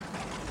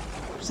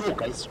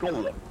Soca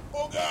Storm.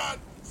 Oh God!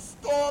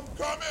 Storm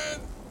coming!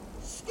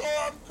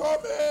 Storm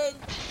coming!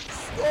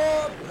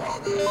 Storm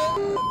coming!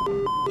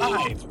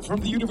 Live from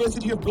the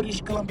University of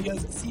British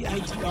Columbia's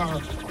CITR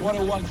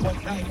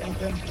 101.9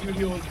 FM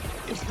studios,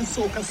 it's the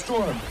Soca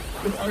Storm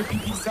with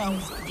RPP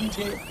Sounds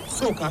DJ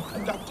Soca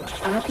Conductor.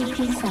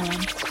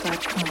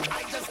 RPPSounds.com.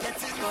 I just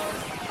getting on,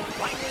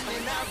 whining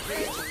in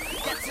average,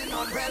 getting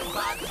on real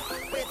bad,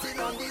 waiting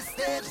on this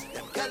stage.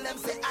 Them girl them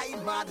say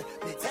I'm mad,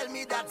 they tell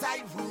me that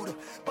I rude,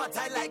 but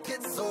I like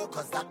it so,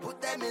 cause that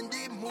put them in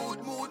the mood.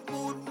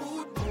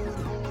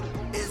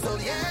 It's all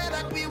yeah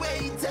that we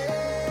waited,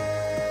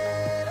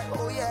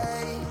 oh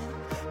yeah,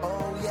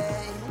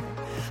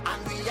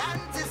 and we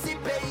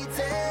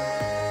anticipated,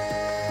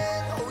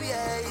 oh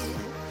yeah,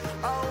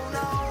 oh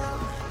no,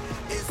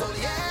 it's all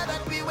yeah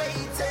that we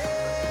waited,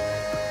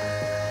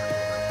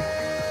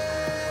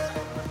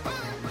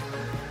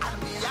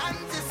 and we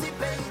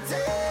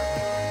anticipated,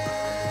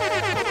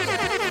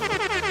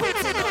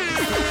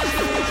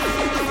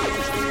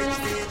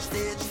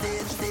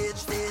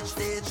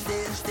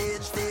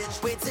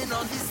 waiting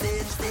on the stage.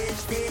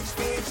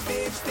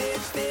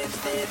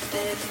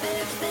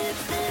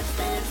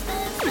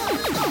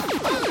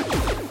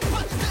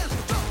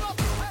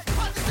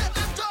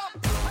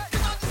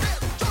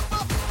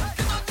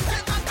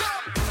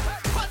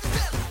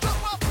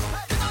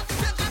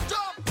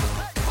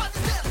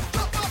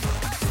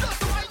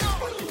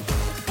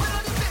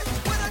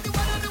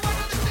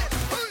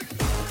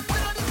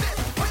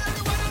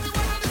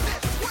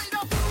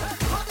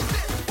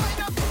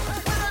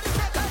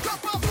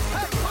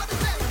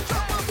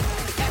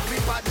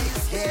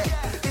 Everybody's here,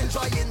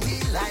 enjoying the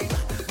line.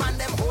 Man,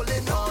 them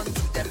holding on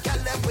to them, girl,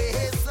 them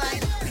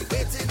waistline. We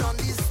waiting on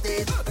this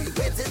stage, we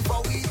waiting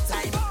for we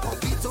time, for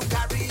we to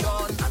carry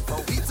on, and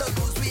for we to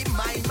lose we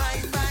mind.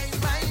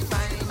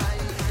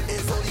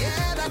 It's all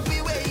yeah that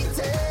we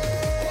waited.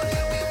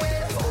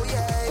 Oh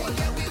yeah,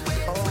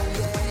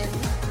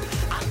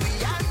 and we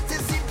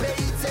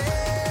anticipated.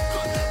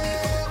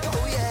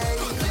 Oh yeah,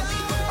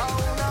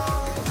 oh no,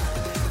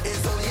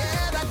 it's all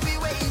yeah that we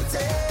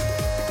waited.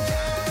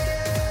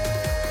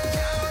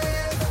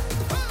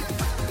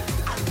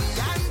 And we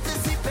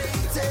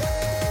anticipated,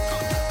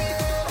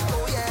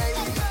 oh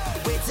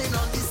yeah, waiting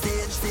on the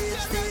stage,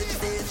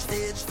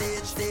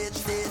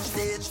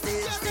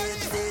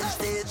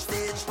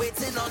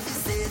 waiting on the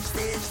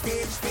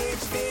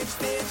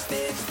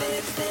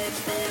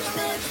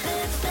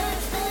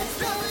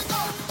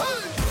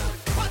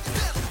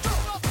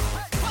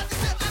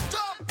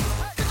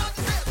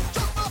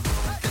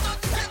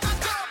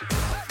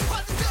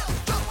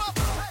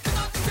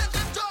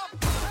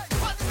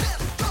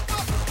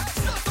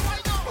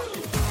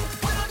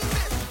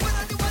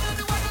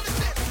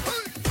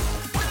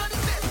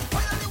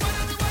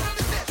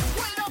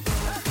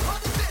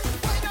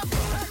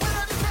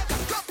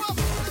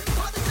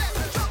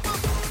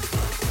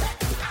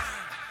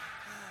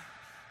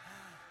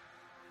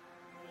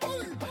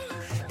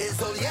it's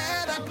all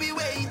yeah that we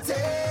waited.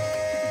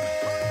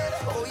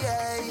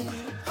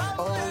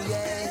 Oh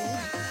yeah,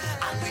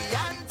 and we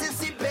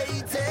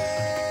anticipated.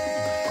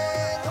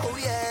 Oh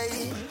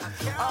yeah,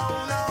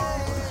 oh no,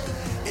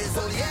 it's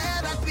all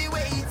yeah that we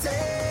waited.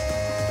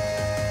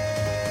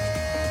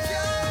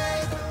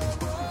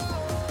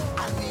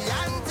 And we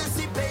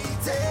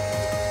anticipated.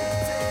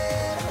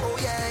 Oh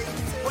yeah,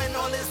 when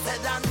all is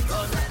said and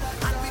done,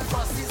 and we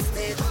cross the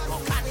stage,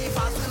 more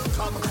carnivals will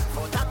come.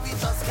 For that we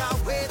just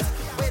can't wait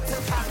to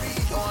carry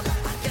on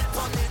and get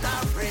on in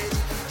a rage,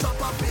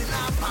 jump up in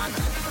a pan,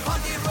 on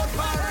the road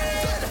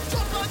parade,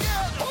 jump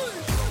again.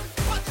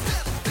 What is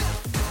it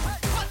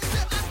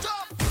and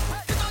jump?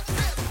 Get on the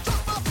stage,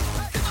 jump up.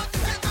 Get on the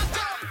stage and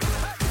jump.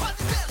 What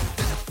is it?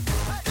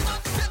 Get on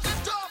the stage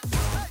and jump.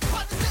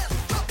 What is it?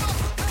 Jump up.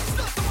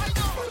 Stop the right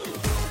now.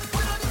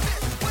 When on the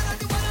stage, when on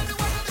the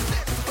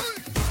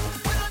stage,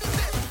 when on the stage, when on the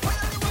stage, when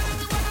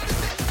on the stage,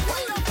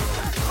 wind up,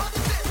 on the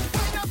stage,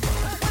 wind up,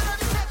 when on the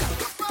stage,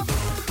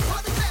 jump up,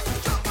 on the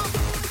stage, jump up.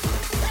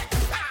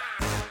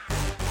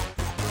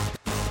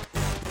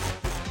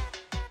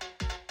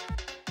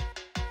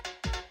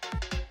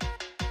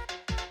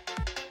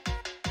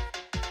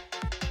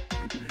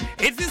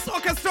 It's the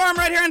Soca Storm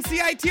right here on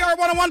CITR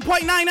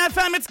 101.9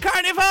 FM. It's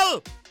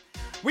Carnival.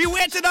 We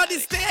waited on the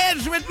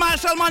stage with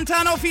Marshall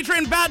Montano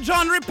featuring Bad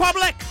John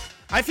Republic.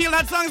 I feel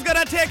that song's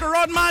gonna take a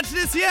road march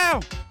this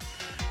year.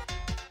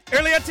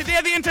 Earlier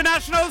today, the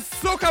International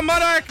Soca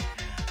Monarch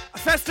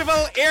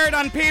Festival aired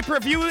on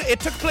pay-per-view. It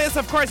took place,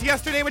 of course,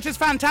 yesterday, which is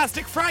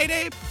Fantastic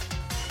Friday.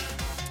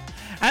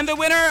 And the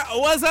winner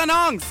was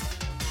announced.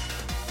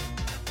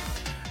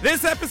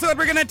 This episode,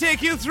 we're going to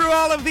take you through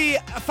all of the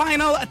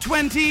final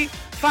 20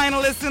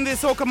 finalists in the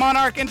Soca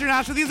Monarch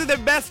International. These are the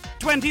best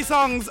 20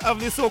 songs of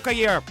the Soca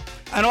year.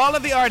 And all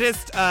of the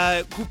artists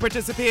who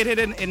participated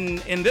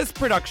in this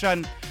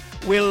production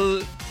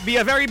will be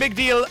a very big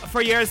deal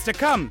for years to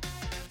come.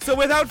 So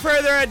without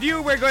further ado,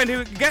 we're going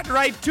to get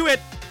right to it.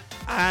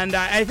 And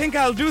I think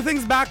I'll do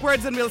things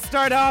backwards, and we'll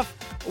start off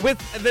with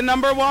the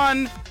number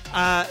one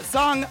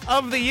song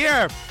of the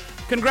year.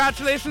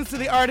 Congratulations to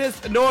the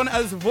artist known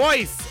as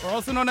Voice, or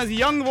also known as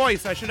Young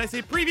Voice, or should I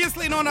say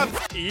previously known as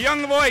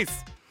Young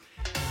Voice.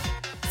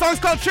 Song's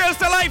called Cheers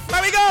to Life.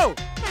 There we go.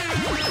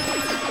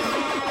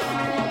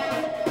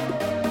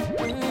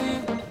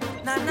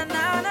 Na na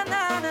na na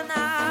na na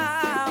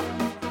na.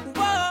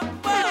 Whoa,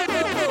 whoa.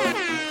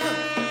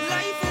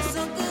 Life is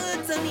so good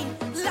to me.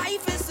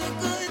 Life is so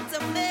good to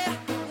me.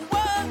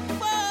 Whoa,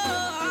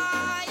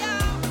 whoa,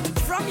 yeah.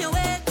 From your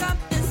wake up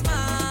this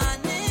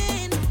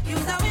morning, you're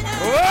a winner.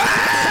 Whoa,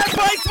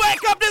 Voice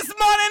wake up this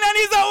morning and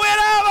he's a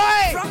winner,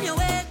 boy. From your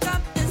wake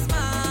up this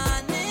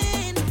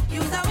morning,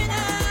 you're a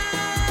winner.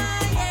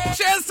 Yeah.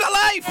 Cheers to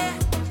life.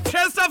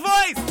 Cheers to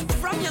Voice.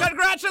 From your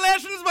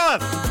Congratulations,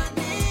 boss.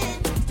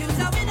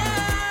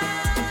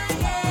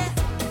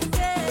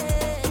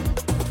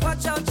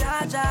 Watch out,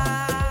 Jaja.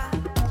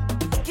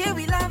 Here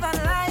we love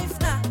and life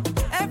now.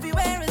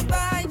 Everywhere is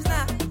vibes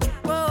now.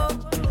 Whoa,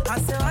 I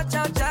say watch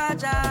out,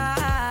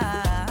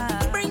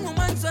 Jaja. Bring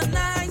woman so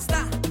nice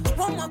now.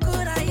 What more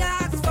could I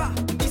ask for?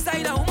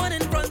 Beside a woman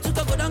in front to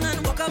go down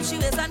and walk up, she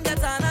waist and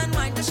get on and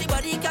wind till she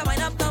body can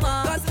wind up no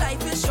more. Cause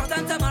life is short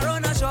and tomorrow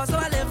not sure, so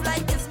I live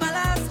like it's my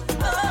last.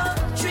 Oh,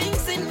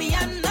 drinks in me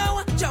and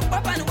now. Jump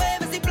up and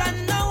wave is the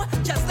plan now.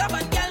 Just love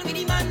and girl with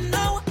the man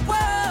now.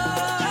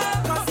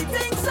 Whoa, cause the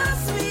things so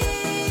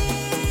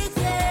sweet,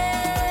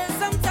 yeah.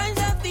 Sometimes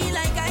I feel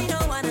like I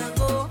don't wanna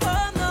go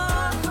home, no.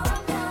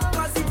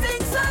 Cause the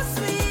things so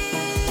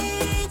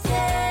sweet,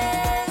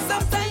 yeah.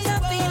 Sometimes I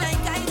feel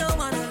like I don't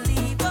wanna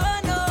leave, oh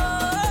no.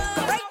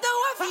 Right now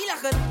I feel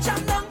like a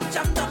jam down.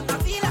 I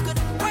feel like a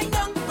wind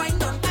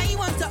down. I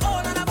want to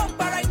hold on a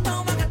bumper right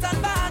now. I get on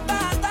bad,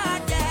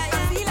 yeah. I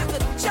feel like a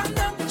jam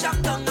down.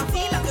 I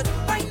feel like a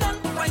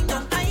wind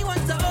down. I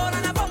want to hold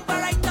on a bumper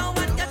right now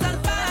and get on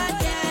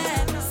bad,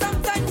 yeah.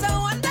 Sometimes I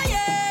wonder,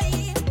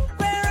 yeah,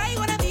 where I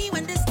wanna be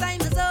when this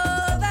time is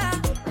over.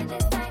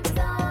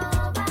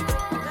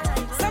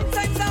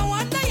 Sometimes I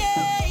wonder,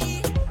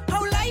 yeah,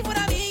 how life would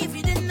I be if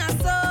we didn't have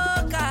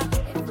soca.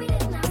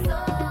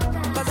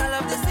 Cause I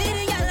love to see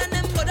the girl and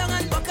them go down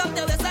and walk up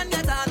the waist and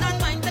get on and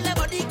mind till the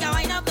body can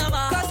wind up no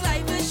more. Cause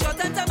life is short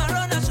and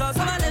tomorrow not sure,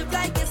 so I live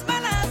like it's my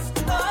last.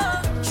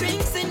 Oh,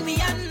 drinks in me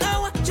and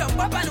now. Jump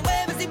up and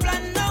wave is the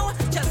plan now.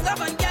 Just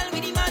love and girl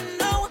with the man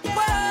now.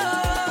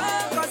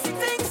 Whoa, cause the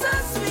things so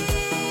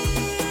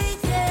sweet,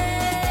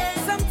 yeah.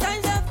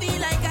 Sometimes I feel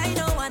like I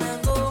don't wanna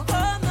go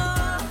home, no.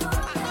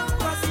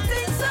 Cause the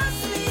things so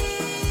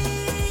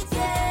sweet,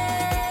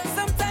 yeah.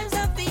 Sometimes I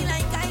feel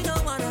like I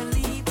don't wanna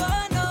leave,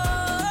 oh no.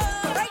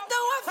 Right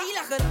now I feel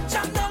like a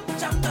jam down.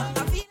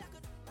 I feel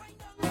like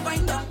a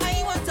wind down.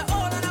 I want to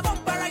hold on a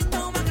bumper right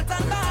now. I get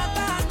on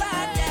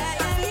bad, yeah.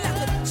 I feel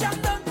like a jam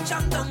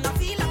down. I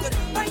feel like a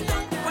wind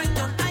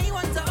down. I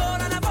want to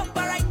hold on a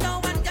bumper right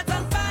now and get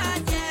on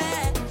bad,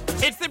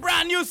 yeah. It's the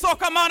brand new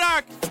Soca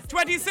Monarch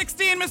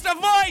 2016, Mr.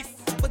 Voice.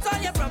 Put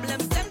all your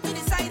problems them to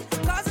the side.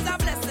 Cause it's a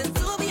blessing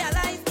to be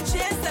alive.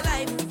 Cheers to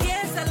life,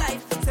 here's the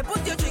life. So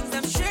put your drinks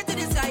them straight to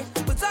the side.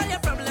 Put all your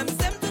problems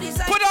them to the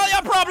side. Put all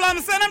your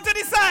problems, send them to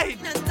the side.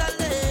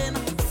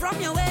 From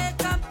your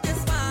wake up this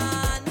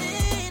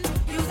morning,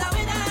 you're a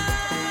winner.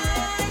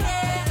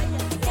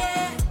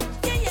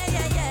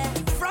 Yeah.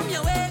 From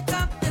your wake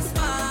up this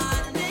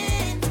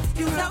morning,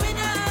 you're a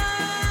winner.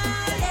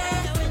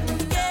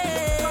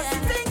 Yeah. Cause the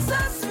things so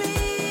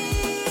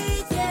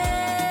sweet,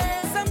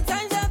 yeah.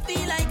 Sometimes I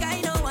feel like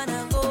I don't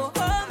wanna go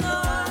home, no.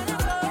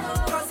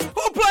 Cause the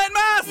Who playing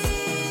mass?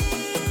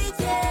 sweet,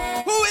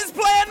 yeah. Who is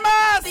playing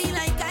mass? Feel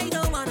like I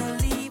don't wanna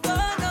leave, oh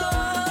no.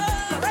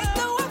 Right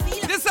now I feel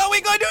like This is how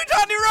we gonna do it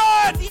on the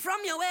road. from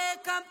your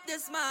wake up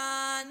this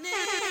morning,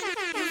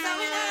 you're a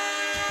winner,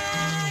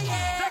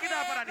 yeah. Take it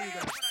off for that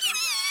eagle.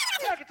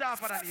 Take it off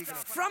for that eagle.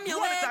 From your You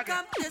want it wake again?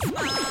 up this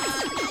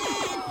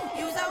morning,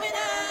 you're a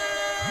winner,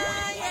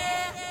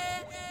 yeah.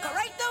 Cause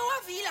right now I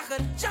feel like a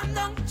jam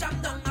down.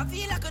 I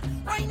feel like a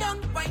wind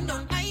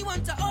down. I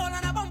want to hold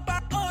on a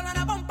bumper,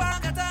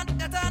 get on.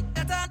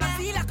 I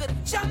feel like a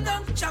jam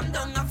down.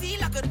 I feel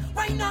like a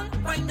wind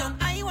down.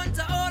 I want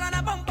to hold on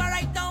a bumper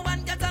right now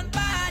and get on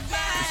bad,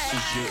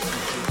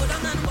 yeah. Go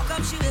down and walk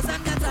up, she waist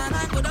and get on.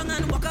 And go down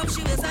and walk up,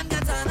 she waist and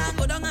get on. And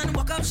go down and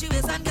walk up, she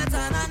waist and get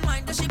on. And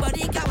mind till she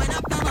body can wind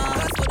up no more.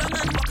 Cause go down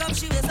and walk up,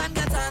 she waist and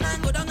get on.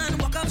 And go down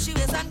and walk up, she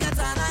waist and get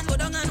on. And go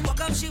down and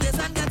walk up, she waist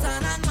and get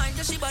on. And mind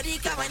till she body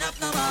can wind up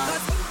no more.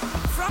 Cause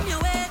from your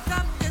wake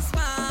up this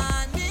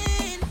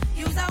morning,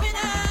 you're a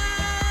winner,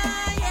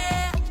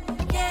 yeah.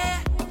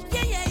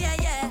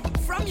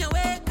 From your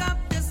wake up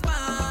this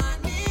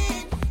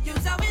morning, you're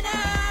a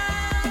winner,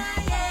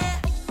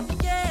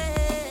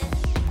 yeah.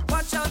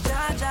 Watch out,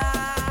 Jaja.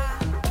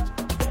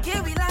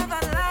 Here we love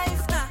our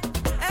life now.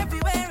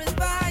 Everywhere is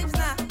vibes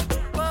now.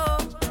 Whoa,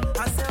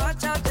 I say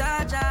watch out,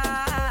 Jaja.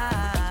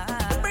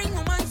 Bring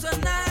woman so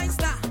nice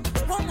now.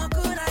 What more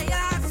could I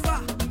ask for?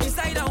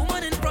 Beside a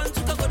woman in front,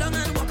 to go down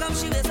and walk up,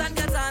 she waist and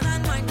get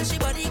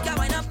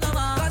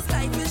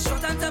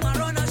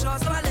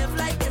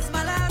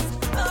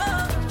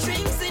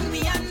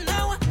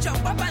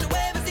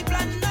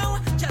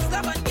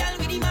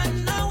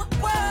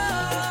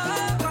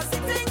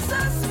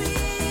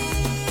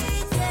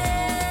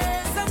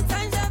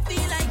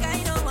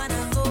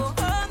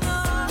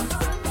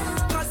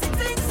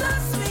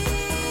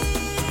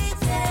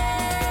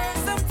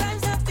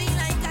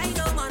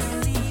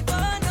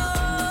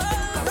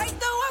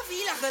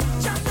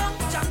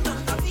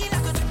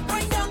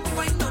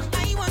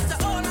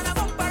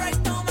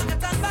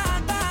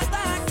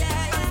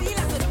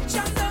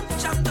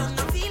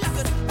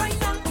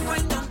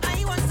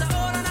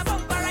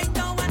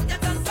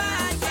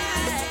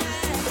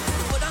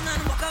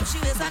up she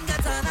waist and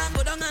get on and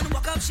go down and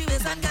walk up she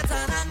waist and get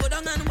on and go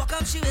down and walk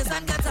up she waist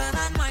and get on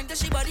and mind that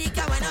she body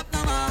can wind up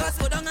no more. Cause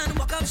go down and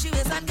walk up she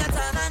waist and get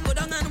on and go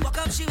down and walk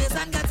up she waist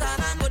and get on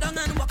and go down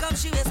and walk up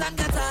she waist and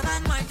get on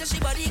and mind that she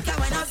body can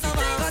wind up no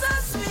more.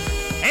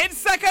 In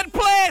second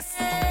place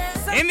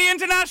in the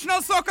International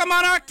Soca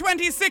Monarch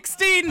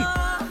 2016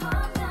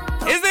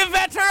 is the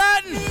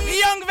veteran, the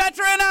young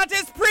veteran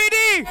artist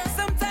Preedy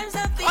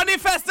on the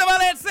Festival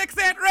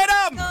 868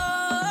 Rhythm.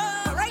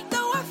 Right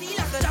now I feel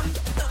like a jump.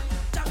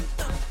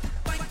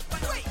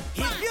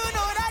 If you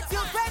know that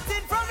you're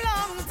waiting from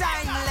long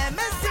time, let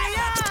me see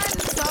your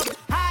hands up.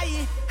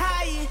 High,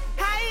 high,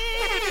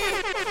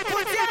 high.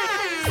 Put your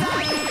hands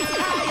high.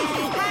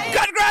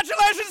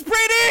 Congratulations,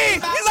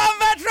 Preedy! He's a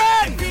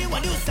veteran!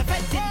 Everyone used to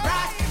fit in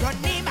brass. Run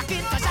me back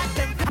in, cause I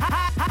them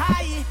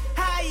high,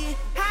 high,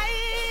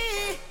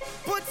 high.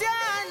 Put your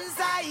hands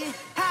high,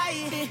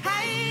 high,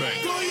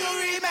 high. Do you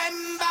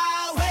remember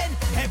when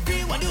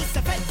everyone used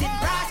to fit in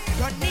brass?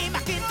 Run me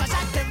back in, cause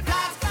I them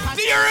flags.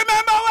 Do you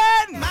remember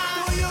when?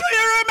 Do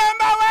you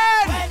remember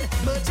when?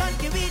 Merchant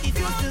Kiwi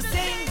used to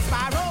sing.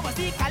 Sparrow was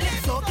the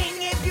Calypso King.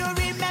 If you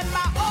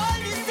remember all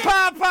these things.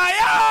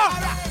 Papaya!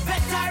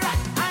 Veteran,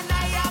 and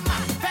I am a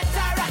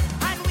veteran,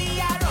 and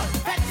we are all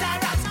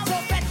veterans. So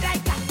bet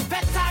like a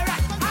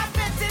veteran. I've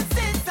been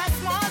since I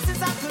small,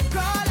 since I could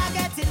crawl, I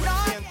get it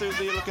on. On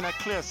Thursday, you're looking at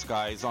clear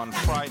skies. On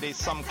Friday,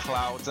 some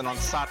clouds, and on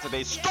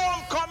Saturday,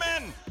 storm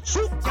coming.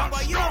 Yeah,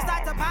 boy, you don't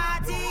start a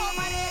party.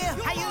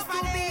 I used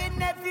to be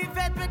in every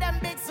vet with them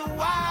big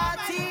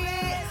Suwati.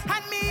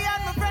 And me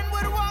and my friend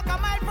would walk a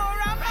mile for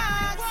a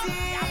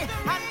maxi.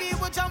 And we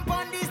would jump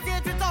on the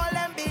stage with all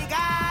them big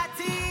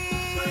artists.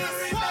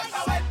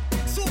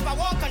 Super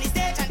walk on the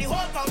stage and the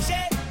whole crowd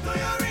shake. Do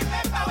you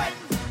remember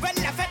when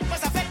the fete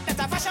was a fete, that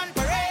a fashion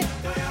parade?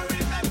 Do you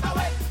remember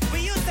when we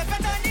used to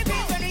fet on the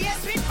beach when we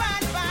used sweet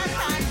band.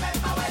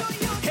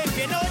 If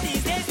you know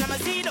these days, let me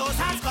see those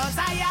hands, cause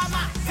I am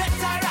a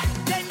veteran.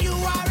 Then you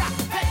are a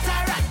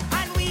veteran,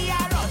 and we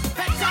are all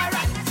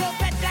veteran. So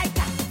bet like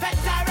a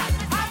veteran.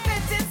 I've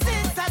been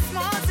since I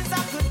small, since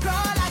I could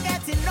crawl, I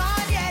get it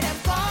on, yeah, them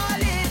call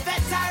it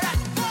veteran.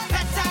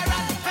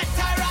 Veteran,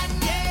 veteran,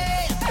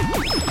 yeah.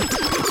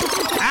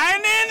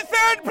 And in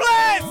third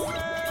place,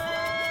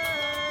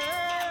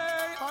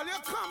 All you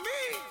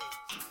coming,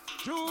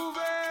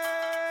 Juve,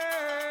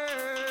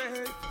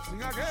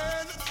 sing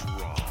again,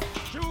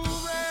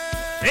 Juve,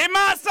 the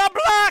Master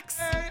Blacks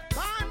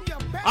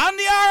on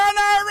the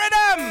R&R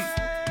Rhythm.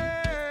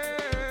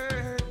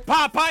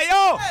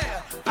 Papayo.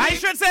 I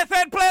should say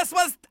third place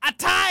was a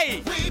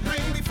tie we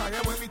bring the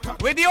fire when we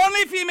touch. with the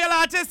only female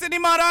artist in the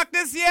Monarch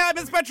this year,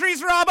 Miss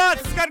Patrice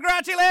Roberts.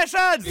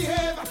 Congratulations. Juve,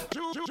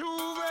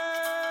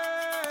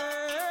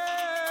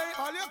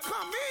 all you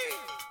coming,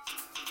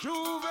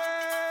 Juve,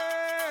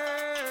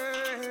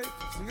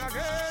 sing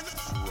again,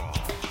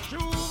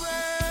 Juve,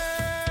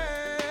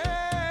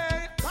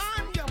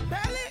 on your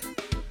belly,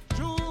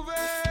 Juve,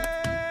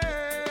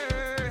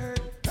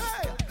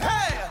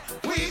 hey,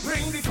 we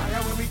bring the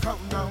fire when we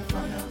come down,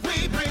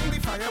 we bring the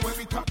fire when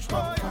we touch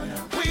down,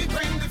 we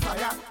bring the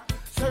fire,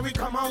 say we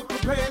come out to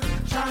praise,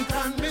 chant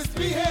and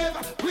misbehave,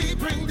 we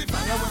bring the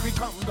fire when we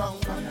come down,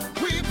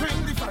 we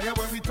bring the fire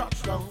when we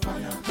touch down,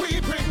 we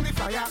bring the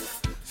fire,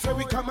 so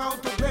we come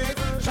out to praise,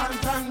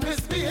 chant and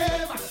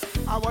misbehave.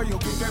 How are you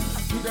give them,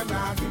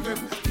 nah, give them,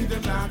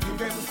 nah, give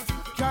them.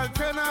 Girl,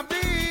 can I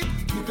be?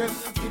 Give them,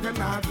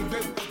 nah, give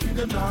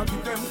them, nah,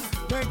 give them.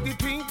 Make the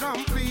thing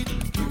complete.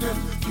 Give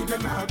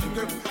them, nah, give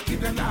them,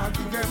 nah,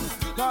 give them.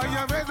 Call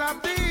your razor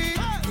beat.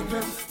 Give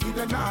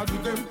them, nah,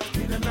 give them,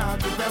 nah,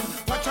 give them.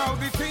 Watch how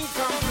the thing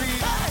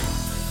complete.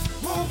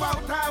 Move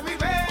out how we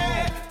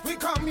way. We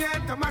come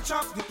here to match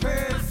up the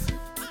place.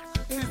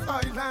 It's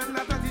oil and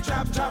not the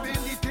job in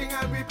the thing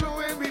and we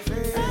blowing we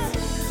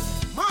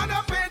face. Man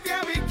up in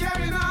there we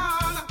carrying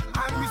on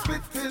and we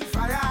spit till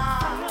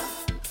fire.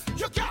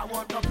 You can't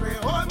want to pray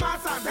old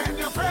mass and then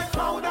you pray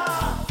louder.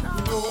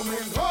 You know me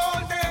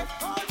all day,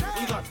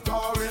 we got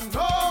pouring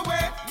no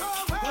way.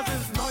 Cause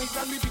there's noise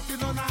and we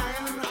beating on the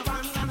island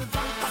and the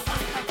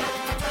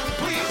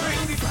we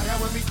bring the fire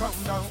when we come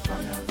down.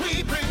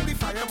 We bring the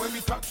fire when we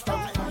touch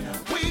down.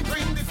 We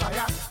bring the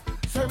fire.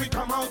 So we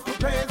come out to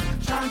praise,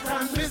 chant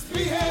and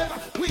misbehave.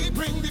 We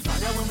bring the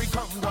fire when we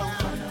come down.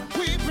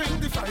 We bring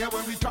the fire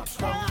when we touch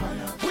down.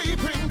 We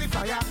bring the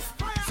fire.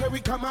 So we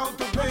come out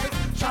to praise,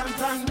 chant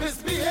and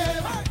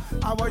misbehave.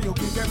 How are you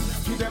give them,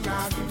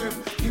 nah, give them,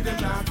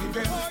 nah, give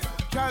them.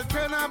 Girl,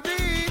 can I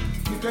be?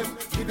 Give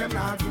them,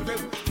 nah, give them,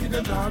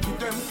 nah, give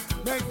them.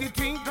 Make the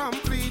thing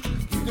complete.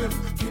 Give them,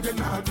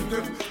 nah, give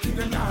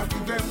them, nah,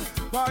 give them.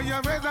 While you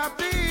rather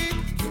be,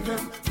 give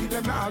them,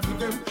 nah, give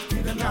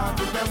them, nah,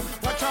 give them.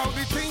 Watch how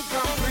the thing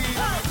complete.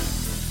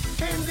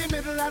 In the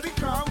middle of the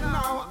crowd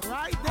now,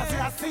 right there. I say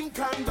I sink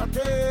and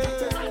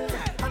dirty.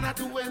 And I'm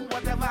doing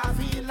whatever I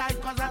feel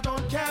like, cause I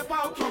don't care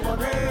about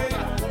nobody.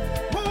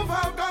 Move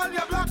out all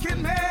you're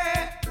blocking me,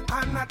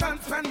 and I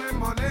don't spend my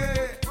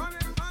money.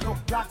 No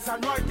blacks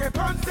and white keep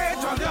on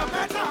stage, all you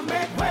better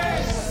make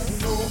way. You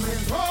know me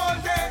all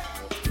day,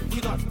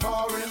 we not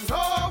pouring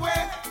no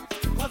way.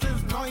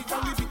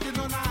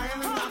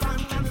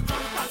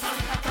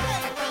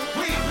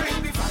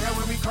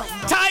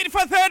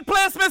 for third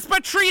place, Miss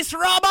Patrice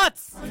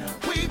Roberts.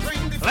 We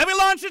bring the Let me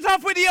launch it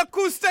off with the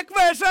acoustic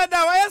version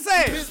now. What you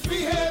say?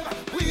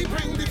 misbehave. We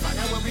bring the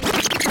fire when we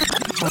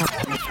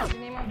The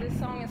name of this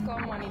song is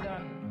called Money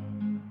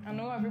Done. I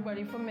know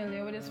everybody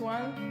familiar with this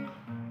one.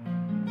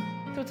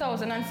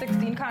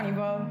 2016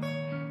 Carnival.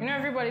 You know,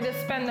 everybody just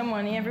spend the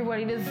money.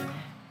 Everybody just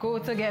go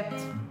to get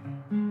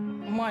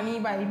money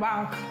by the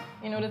bank.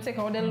 You know, they take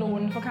out the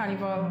loan for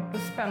Carnival. They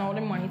spend all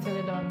the money till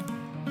they're done.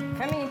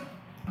 For me,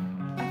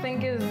 I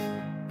think is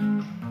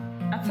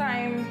a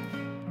time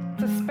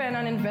to spend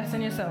and invest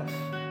in yourself.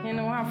 You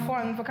know, have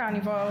fun for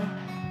Carnival.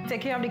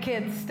 Take care of the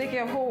kids. Take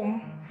care of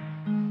home.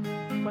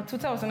 But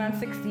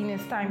 2016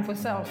 is time for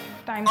self.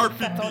 Time to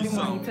fet all the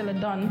money till it's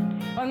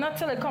done. Well, not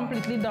till it's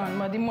completely done,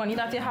 but the money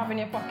that you have in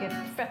your pocket,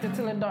 fet it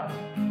till it's done.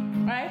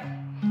 Right?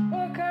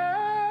 Work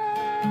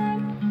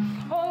hard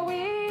all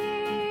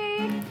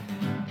week.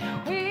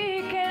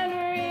 We can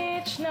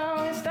reach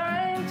now. It's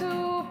time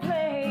to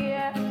play.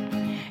 Yeah.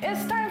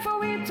 It's time for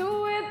we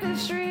to hit the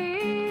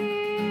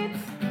streets.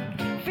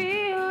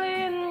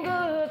 Feeling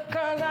good,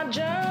 cause I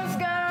just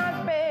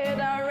got paid.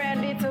 I'm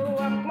ready to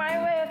walk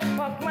my way.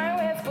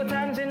 Put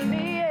hands in the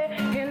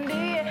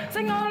air,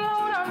 sing all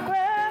loud and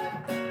clear.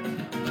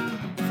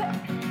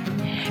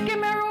 Give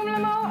me room, let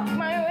me walk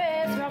my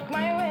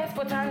waist,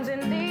 put hands in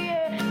the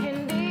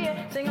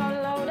air, sing all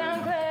loud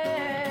and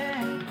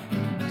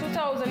clear.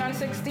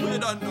 2016. We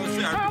don't know,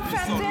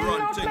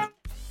 sir.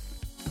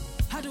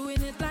 I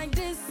doing it like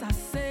this, I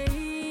say,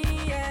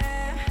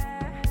 yeah.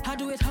 I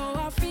do it how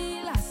I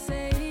feel, I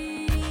say,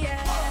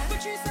 yeah.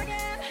 Patrice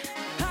again,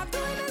 I'm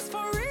doing this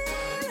for real.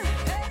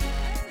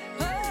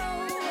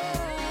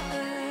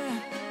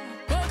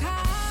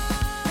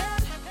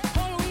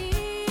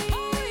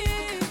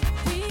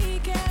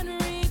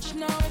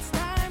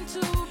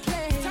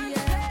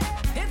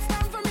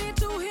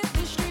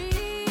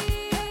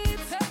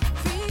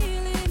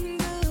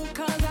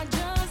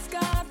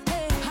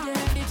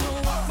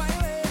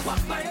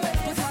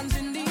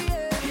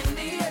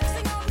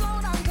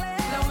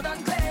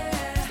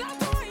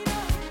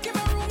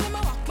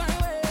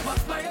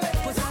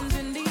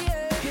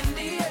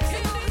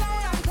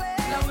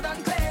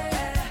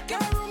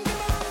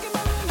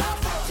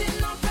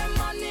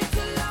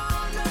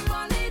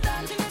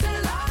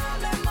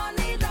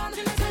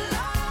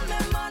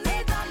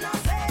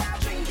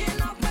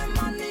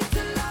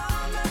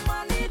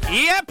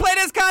 Yeah, play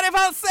this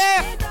Carnival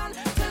safe.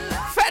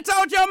 Fet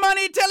out your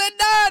money till it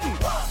done.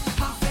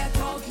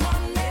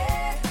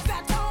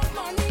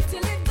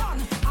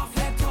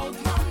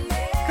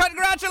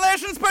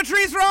 Congratulations,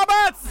 Patrice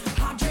Roberts.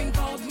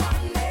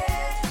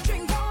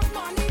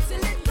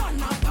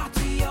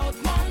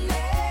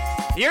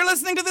 You're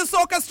listening to the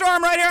Soca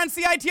Storm right here on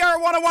CITR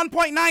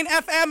 101.9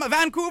 FM,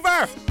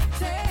 Vancouver.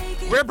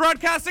 We're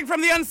broadcasting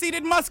from the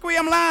unceded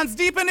Musqueam lands,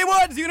 deep in the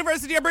woods,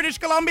 University of British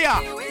Columbia,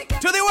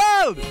 to the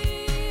world.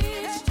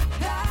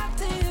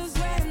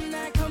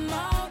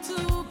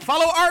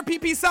 Follow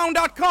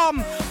rppsound.com,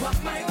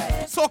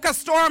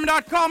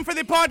 socastorm.com for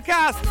the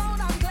podcast.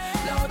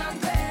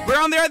 We're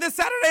on there this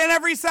Saturday and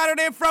every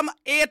Saturday from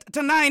 8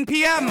 to 9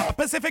 p.m.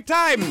 Pacific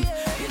time.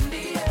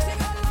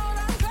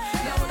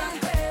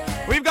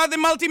 We've got the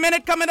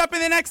multi-minute coming up in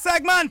the next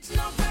segment.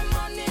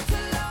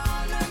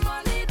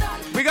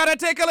 We gotta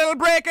take a little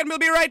break and we'll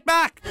be right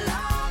back.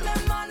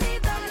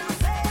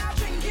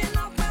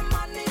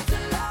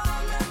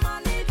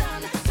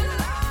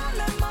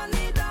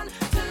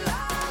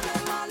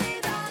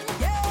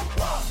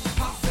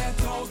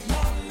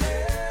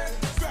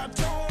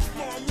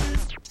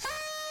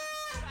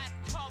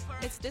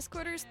 It's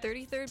Discorder's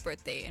 33rd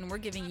birthday, and we're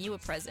giving you a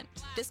present.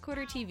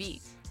 Discorder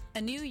TV,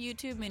 a new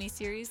YouTube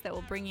miniseries that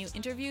will bring you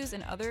interviews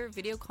and other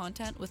video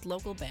content with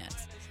local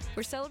bands.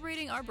 We're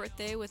celebrating our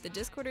birthday with the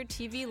Discorder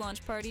TV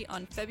launch party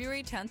on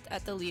February 10th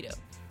at the Lido.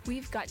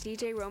 We've got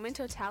DJ Roman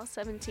Total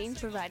 17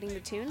 providing the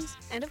tunes,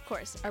 and of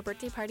course, our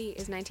birthday party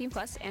is 19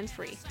 plus and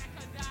free.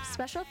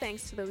 Special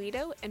thanks to the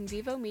Lido and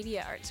Vivo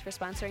Media Arts for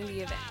sponsoring the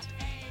event.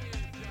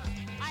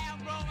 I am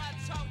Roman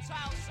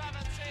Total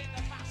 17,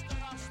 the master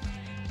hustler.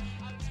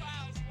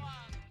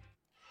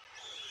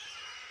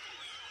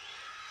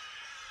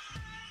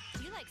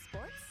 Do you like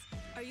sports?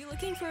 Are you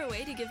looking for a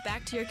way to give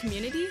back to your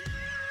community?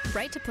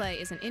 Right to Play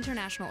is an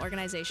international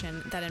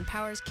organization that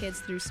empowers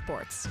kids through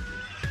sports.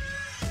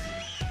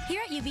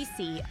 Here at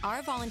UBC,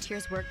 our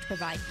volunteers work to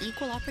provide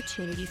equal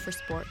opportunity for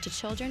sport to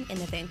children in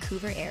the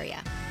Vancouver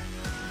area.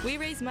 We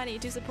raise money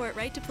to support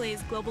Right to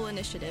Play's global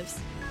initiatives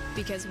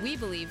because we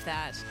believe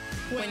that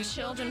when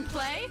children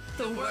play,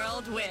 the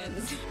world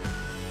wins.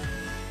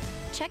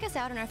 Check us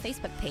out on our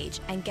Facebook page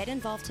and get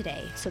involved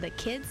today so that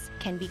kids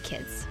can be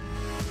kids.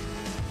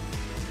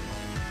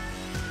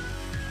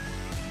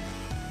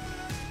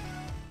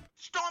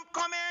 Storm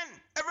coming!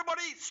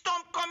 Everybody,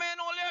 storm coming!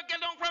 All you get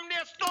down from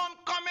there, storm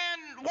coming!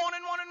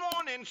 Warning, warning,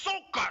 warning!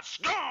 Soca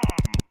Storm!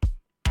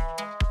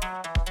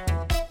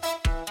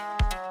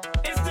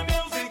 It's the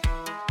music.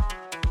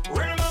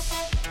 Rhythm up.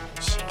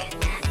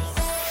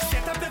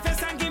 Set up the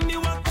face and give me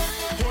walk.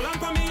 Hold on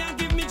for me and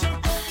give me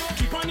jump.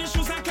 Keep on your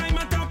shoes and climb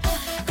on top.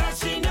 Cause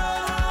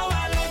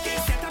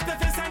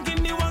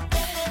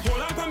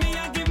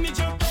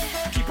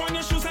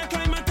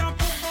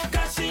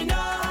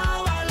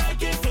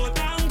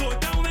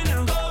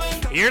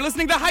You're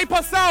listening to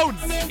Hyper Sounds.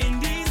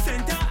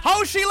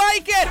 How she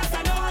like it?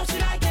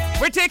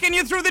 We're taking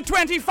you through the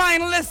 20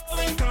 finalists.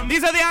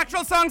 These are the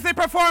actual songs they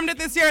performed at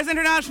this year's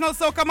International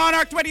Soca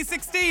Monarch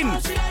 2016. Y'all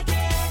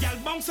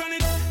bounce on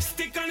it,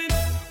 stick on it,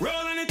 roll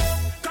on it,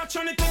 catch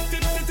on it,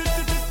 tip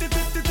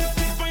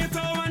on your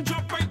toe and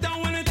drop right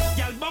down on it.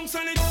 Y'all bounce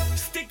on it,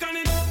 stick on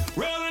it,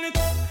 roll on it,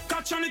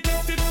 catch on it,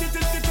 tip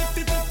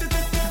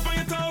on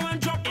your toe and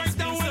drop right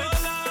down on it.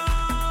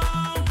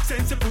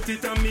 Since you put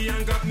it on me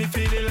and got me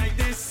feeling like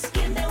this.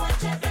 Give me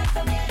what you got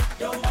for me,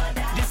 don't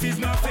bother. This is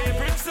my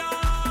favorite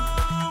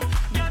song.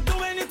 Y'all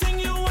do anything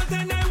you want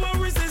and I won't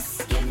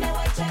resist. Give me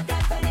what you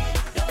got for me,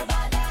 don't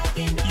bother.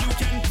 You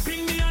can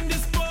ping me on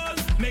this ball,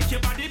 make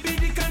your body be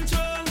the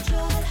control.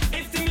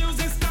 If the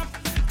music stop,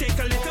 take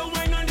a little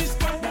wine on this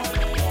spot.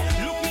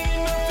 Look me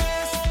in my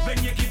face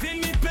when you're giving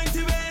me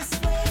plenty ways.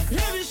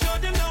 Let me show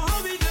them now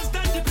how we just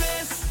done the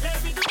place.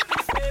 Let me do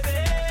this,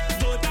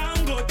 baby. Go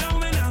down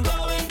when I'm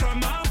going.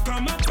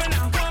 Come up when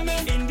I'm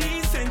coming. In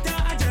the center,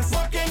 I just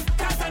walking,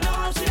 'cause I know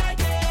how she like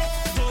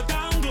it. Go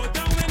down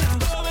when I'm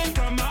going.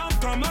 Come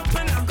up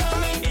when I'm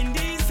coming. In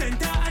the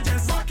center, I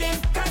just walking,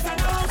 'cause I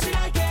know how she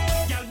like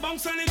it. Y'all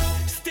bounce on it,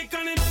 stick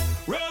on it,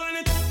 roll on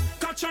it,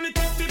 catch on it,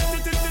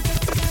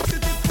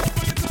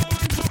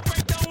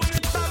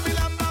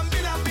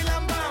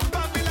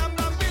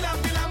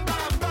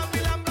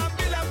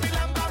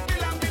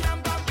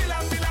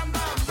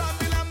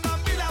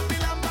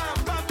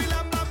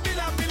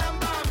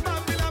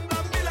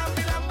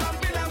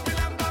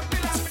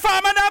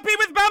 Farmer Nappy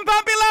with Bam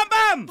Bam Bilam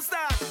Bam.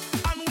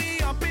 And we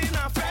up in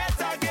a fret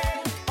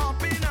again,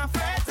 up in a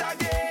fret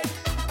again.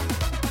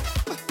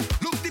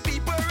 Look, the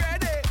people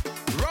ready.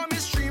 Rum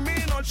is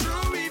streaming all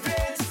through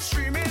events,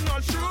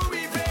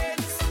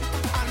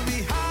 and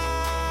we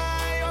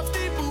high off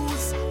the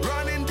booze,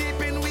 running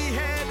deep in we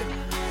head,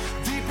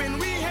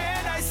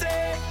 I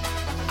say.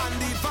 And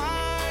the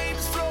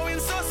vibes flowing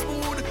so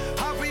smooth,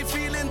 have we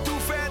feeling too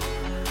fat?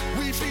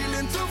 We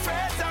feeling too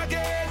fat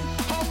again.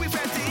 How we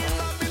fat in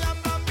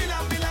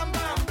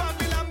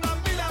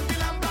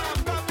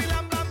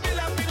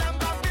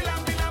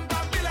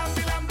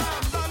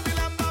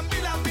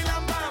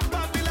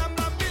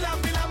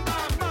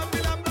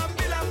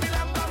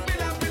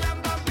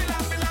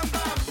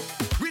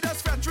we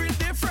just felt real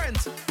different.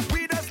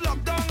 We just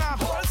locked down a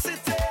whole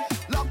city.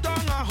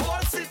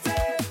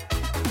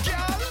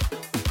 Girl,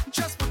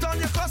 just put on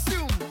your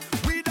costume.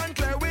 We done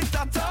clear with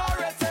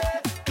authority.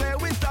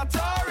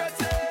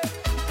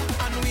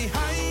 And we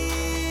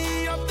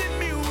high up the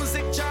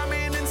music,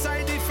 jamming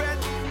inside the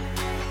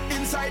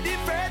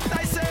fete,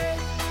 I say.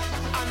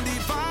 And the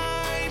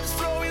vibes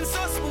flowing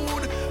so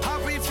smooth,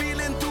 have we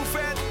feeling too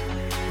fat?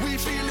 We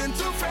feeling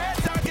too fat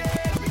again.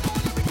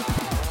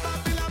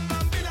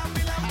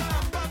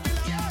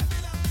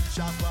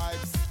 Sharp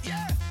vibes,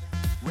 yeah.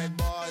 Red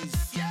boys,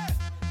 yeah.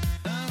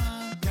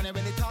 Can I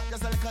really talk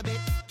just a little bit?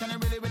 Can I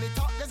really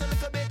talk just a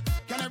little bit?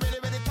 Can I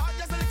really talk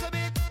just a little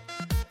bit?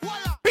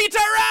 Voila! Peter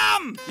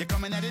Ram! You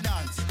coming at the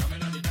dance,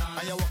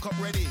 and you walk up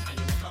ready.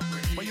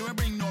 But you ain't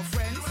bring no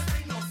friends,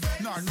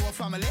 nor no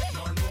family.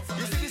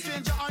 You see the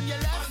stranger on your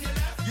left,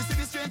 you see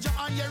the stranger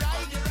on your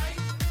right.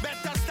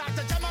 Better start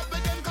to jam up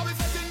with them, 'cause we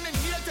fucking in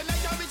here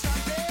tonight, and we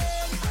chanting.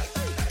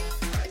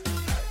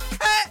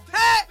 Hey!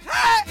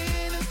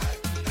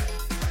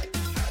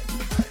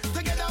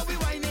 Together we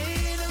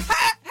whining.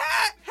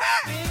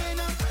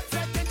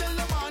 Fret until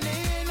the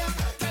morning.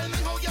 Tell me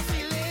how you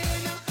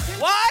feeling.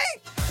 Why?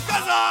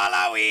 'Cause all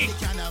are we.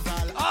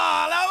 Carnival,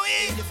 All are we.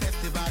 the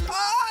festival,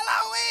 All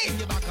are we.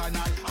 the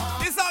bacchanal.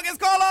 This song is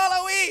called All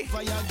Are We.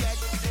 For you get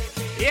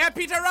Yeah,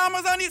 Peter Ram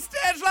was on the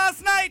stage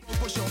last night.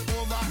 push up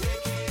over,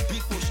 we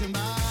pushing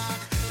back,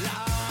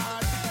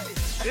 Lord.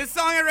 This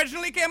song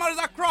originally came out as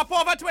a crop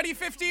over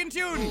 2015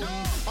 tune.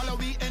 All of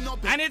we end up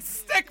And it's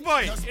stick,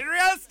 boy. It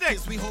real stick.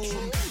 we home.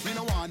 Me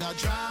no want no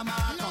drama,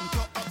 come to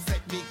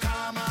upset me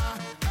karma.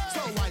 So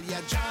while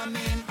you're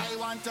jamming, I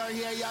want to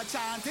hear you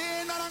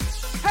chanting.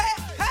 Hey!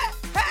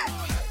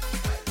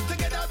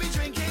 Together we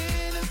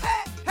drinking,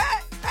 Hey!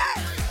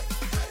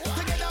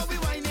 together we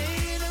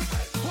whining,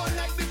 whole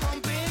night we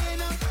pumping,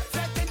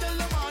 fret until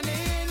the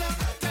morning.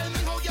 Tell me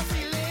how you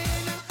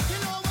feeling. You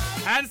know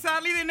why? And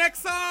sadly, the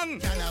next song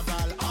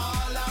Carnival,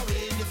 all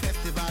away, the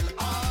festival,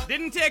 all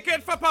didn't take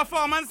it for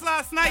performance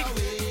last night.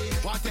 away.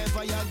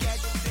 Whatever you get,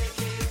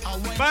 I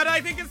went But I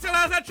think it still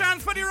has a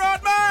chance for the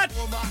road march.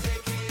 over,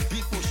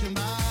 we pushing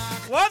back.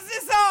 What's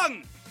the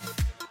song?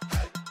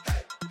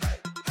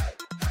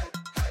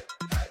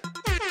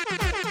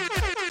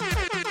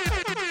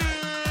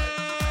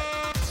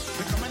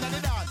 We coming at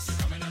the dance,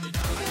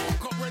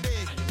 walk up ready.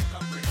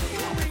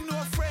 You bring no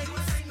friends,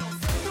 no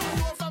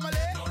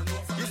family.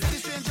 You see the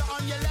stranger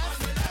on your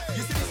left,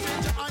 you see the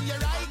stranger on your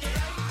right.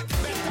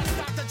 Better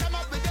start to jam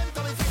up with them,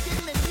 'cause we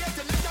fucking in here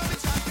tonight, and we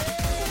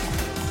chanting.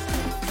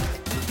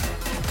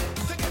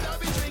 Together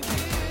we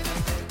drinking,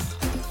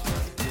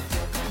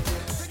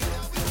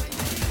 together we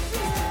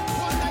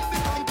drinking.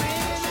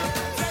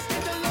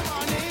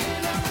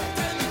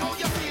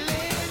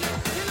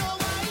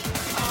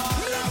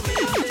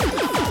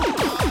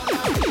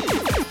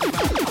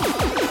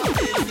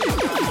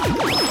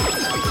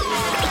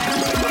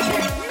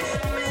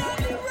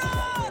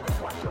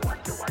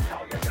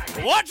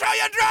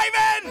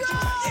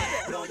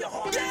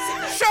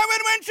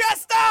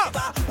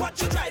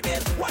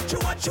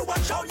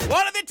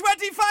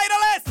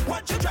 semi-finalists.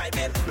 What you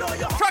driving? Blow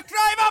your truck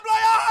driver, blow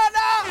your horn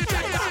now.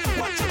 Driver,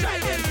 what you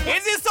driving?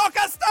 Is this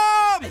Soca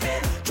Storm?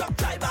 Truck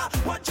driver,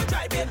 what you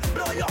driving?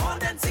 Blow your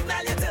horn and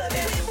signal you tell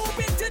them. We move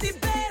into the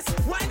bass,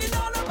 winding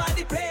all over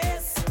the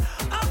place.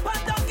 Up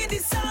and down in the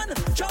sun,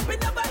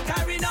 jumping up and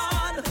carrying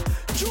on.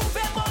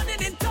 Juve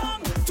morning in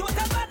tongue,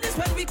 total madness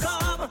when we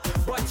come.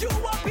 But you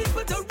want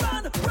people to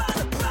run,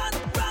 run, run,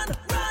 run,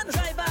 run.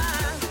 Driver,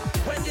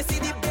 when you see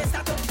the bass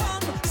start to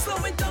pump,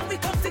 slow it down, we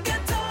come to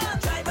get on.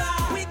 Driver,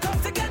 we come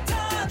to get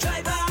on.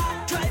 Driver,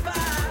 driver,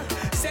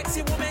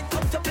 sexy woman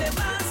come to play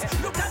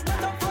bass. Look at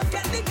what I'm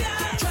forget the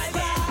guy.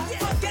 Driver,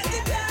 forget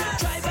the guy.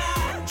 Driver,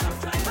 truck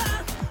driver,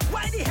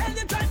 why the hell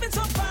you driving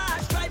so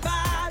fast? Driver,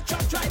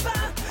 truck driver,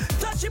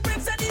 touch your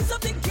brakes and ease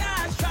up the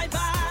gas.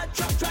 Driver,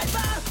 truck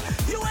driver,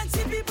 you ain't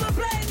see people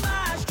playing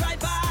mash.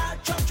 Driver,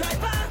 truck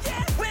driver,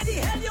 where the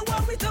hell you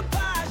want with the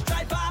bash?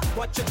 Driver,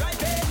 what you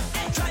driving?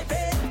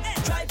 Driving,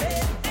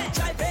 driving,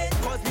 driving,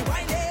 cause me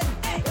whining,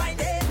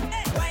 whining,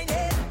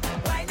 whining,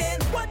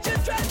 whining. What you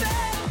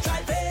driving?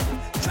 Driving,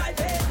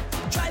 driving,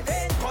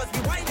 driving, cause me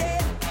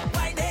whining,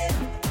 whining,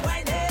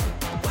 whining,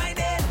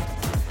 whining.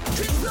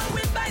 Drink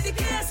blowing by the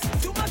case,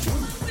 too much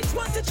which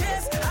one to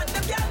chase, and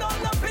them gal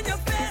all up in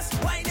your face,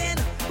 whining,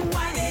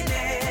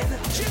 whining.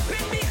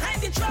 Tripping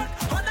behind the truck,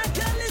 on a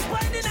girl is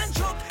whining and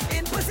choke,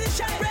 in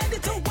position ready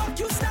to walk,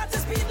 you start to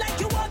speed like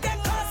you won't get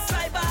caught.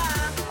 Driver,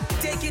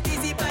 take it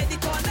easy by the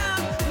corner,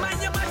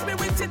 mind you mash me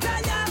with your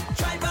tire.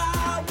 Driver,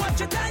 watch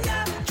your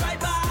tire.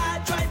 Driver,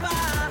 driver,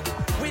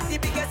 with the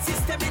biggest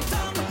system in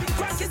town,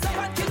 crack is up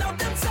and kill out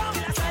them some.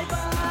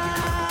 Driver,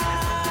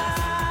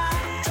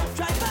 truck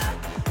driver,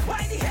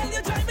 why the hell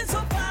you driving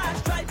so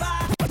fast? Driver,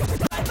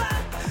 driver,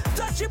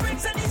 touch your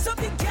brakes and ease up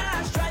the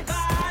gas.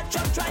 Driver,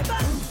 truck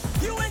driver,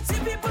 you ain't see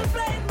people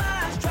playing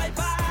mash.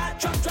 Driver,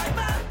 truck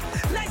driver,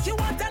 like you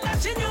want a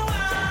lash in your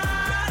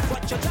heart.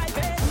 What you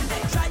driving?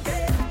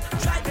 Driving,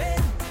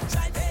 driving,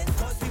 driving,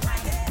 cause we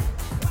whining,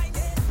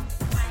 whining,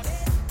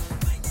 whining,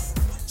 whining.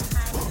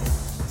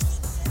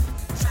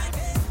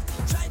 Driving,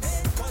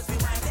 driving, cause we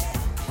whining,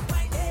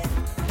 whining,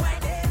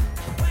 whining,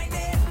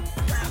 whining.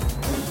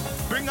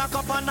 Bring a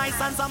cup of nice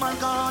and some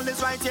alcohol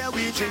is right here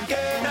we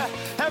drinking.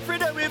 Every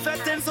day we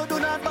fetting, so do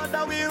not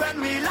bother we when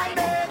we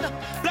lighting.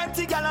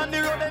 Plenty gal on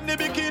the road in the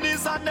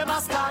bikinis and the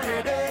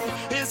masquerading.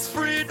 It's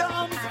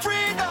freedom,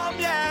 freedom,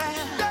 yeah.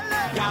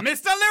 Yeah,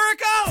 Mr.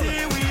 Lyrical.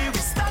 See we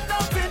stand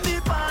up in the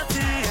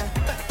party.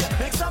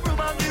 Make some room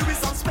and give we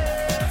some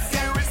space.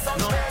 Give we some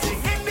nothing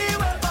space. In the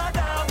world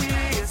bother we.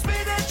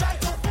 Speed and try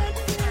to end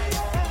the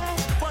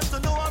want to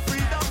know our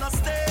freedom no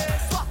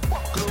stays.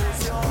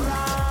 Close your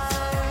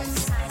eyes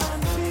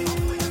and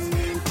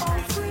feel our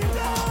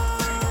freedom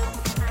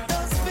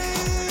does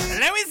feel.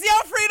 Let me see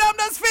how freedom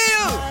does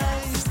feel.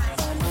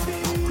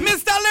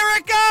 Mr.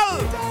 Lyrical.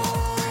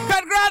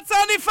 Congrats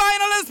on the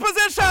finalist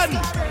position.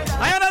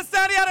 I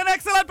understand you had an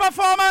excellent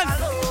performance.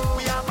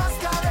 We are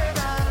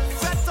masqueraders.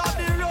 Set on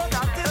the road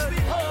until we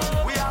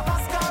home. We are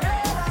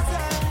masqueraders.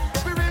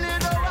 We really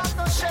don't have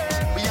no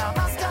shame. We are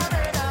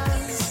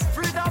masqueraders.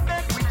 Freedom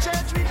make we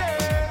change we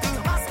day.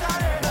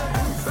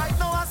 Masqueraders. Right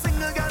now a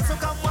single girl so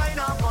come wine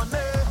up on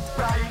me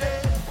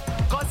Friday.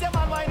 Cause your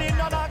man whining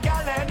on a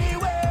girl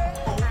anyway.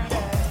 Oh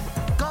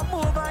yeah. Come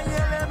over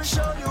here, let me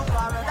show you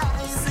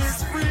paradise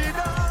is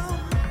freedom.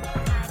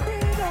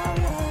 Freedom,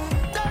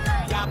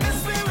 yeah. Yeah,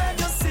 miss me when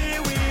you see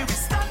we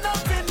stand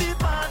up in the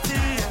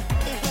party.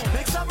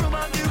 Make some room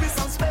and give me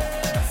some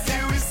space.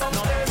 Give me some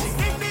space.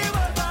 In the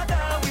world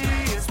bother we.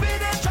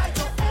 Speed and try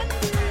to end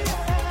the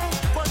air.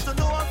 Want to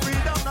know our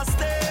freedom no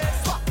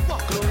stays.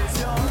 Close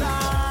your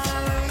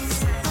eyes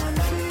and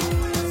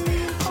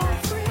feel our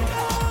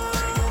freedom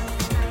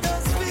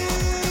does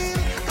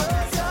feel.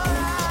 Close your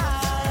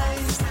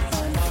eyes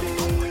and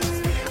feel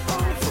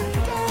our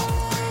freedom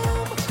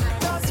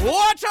does feel.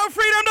 Watch how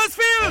freedom does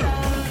feel.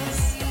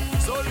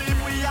 So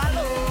leave we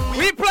alone.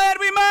 We played,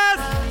 we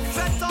must.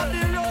 Set on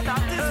the road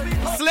until we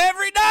home.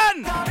 Slavery done.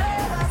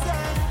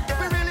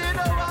 We really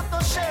don't have no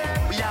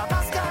shame. We are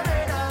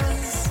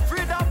masqueraders.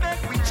 Freedom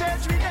make we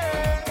change we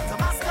day. So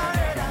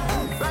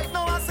masqueraders. Right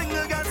now a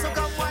single girl so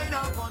come wine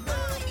up on me.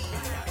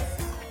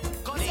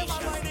 Cause you're my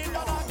whining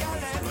on a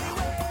girl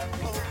anyway.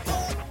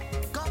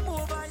 Come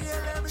over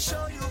here, let me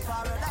show you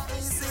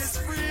paradise is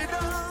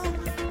freedom.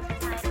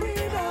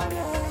 Freedom,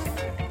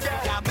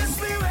 yeah. Yeah, miss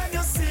me when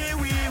you see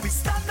we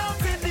stand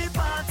up in the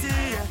party.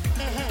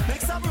 Make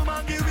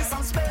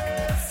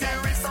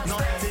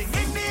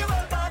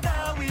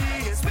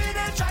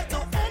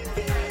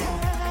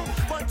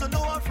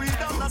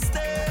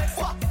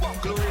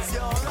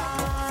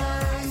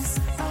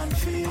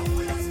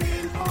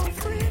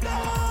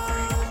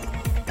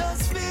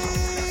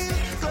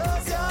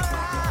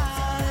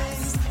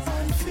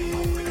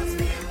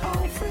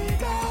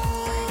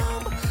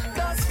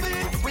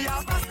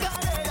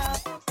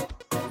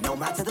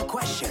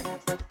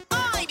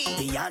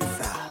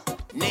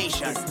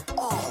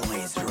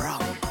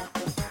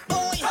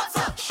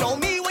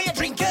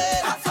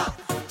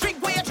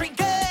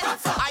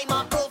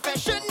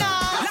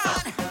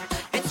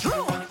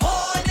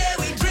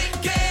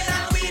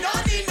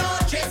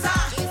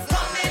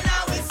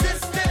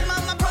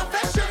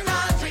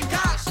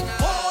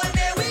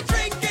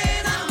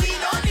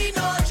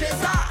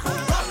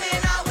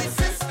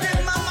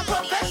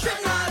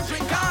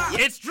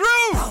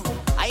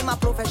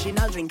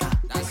professional drinker.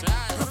 That's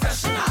right.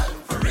 Professional,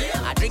 for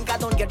real? I drink, I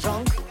don't get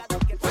drunk.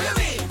 What do you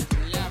mean?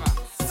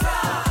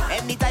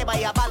 Anytime I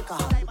have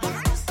alcohol,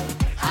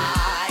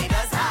 I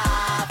just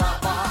have a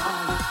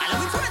ball. And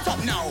let me turn it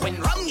up now.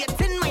 When rum gets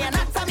in my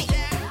anatomy,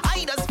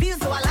 I just feel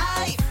so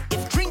alive.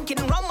 If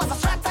drinking rum was a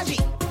strategy,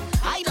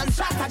 I don't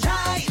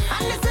strategize.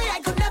 And they say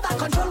I could never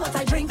control what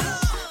I drink.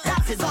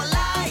 That is all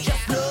lies.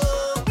 Just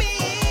look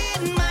me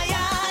in my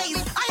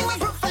eyes. I'm a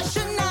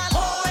professional.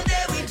 All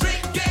day we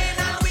drinking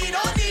and we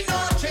don't need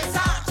no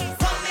chaser.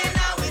 Rum in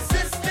our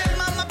system,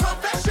 I'm a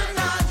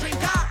professional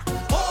drinker.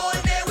 All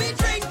day we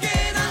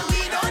drinking and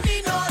we don't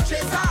need no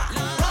chaser.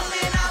 Rum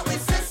in our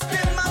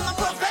system, I'm a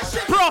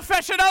professional.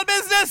 Professional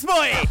business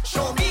boy.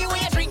 Show me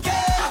where you drink it.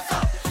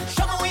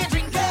 Show me where you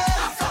drink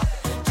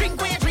it. Drink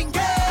where you drink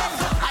it.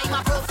 I'm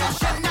a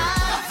professional.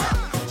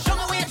 Show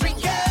me where you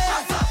drink it.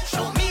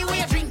 Show me where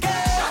you drink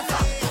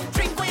it.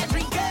 Drink where you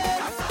drink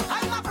it.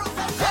 I'm a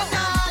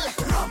professional.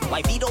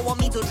 Why we don't want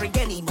me to drink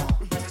anymore?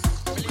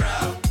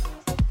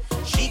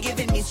 She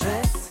giving me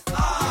stress.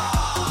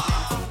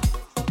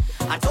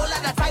 I told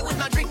her that I would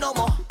not drink no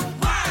more.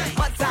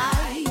 But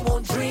I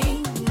won't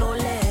drink no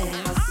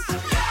less.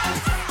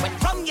 When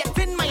rum gets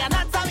in my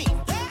anatomy,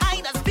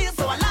 I just feel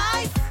so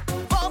alive.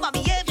 For my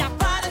behavior,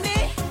 pardon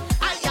me,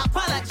 I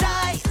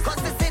apologize.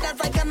 Cause they say that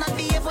I cannot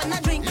behave when I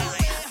drink.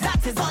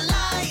 That is all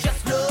lies.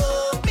 Just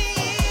look me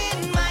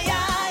in my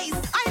eyes.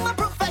 I'm a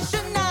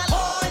professional.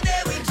 All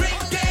day we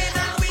drinking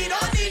and we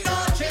don't need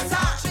no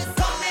chaser.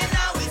 Rum in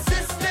our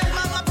system,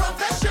 I'm a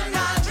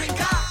professional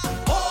drinker.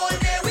 All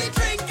day we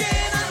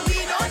drinking and we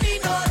don't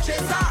need no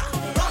chaser.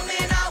 Rum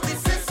in our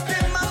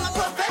system, I'm a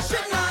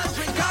professional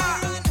drinker.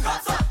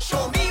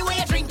 Show me where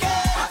you drink it.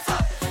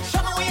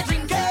 Show me where you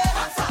drink it.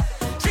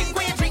 Drink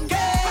where you drink it.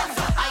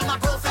 I'm a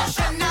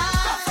professional.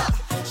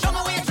 Show me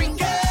where you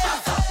drink it.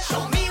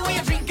 Show me where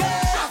you drink it.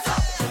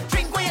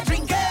 Drink where you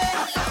drink it.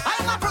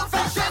 I'm a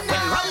professional.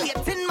 When rum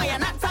gets in my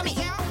anatomy,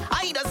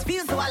 I just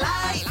feel so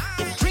alive.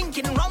 If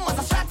drinking rum was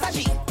a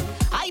strategy,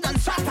 I don't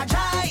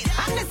strategize.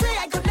 And they say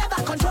I could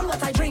never control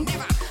what I drink.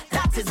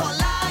 That is all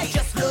lies.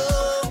 Just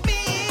look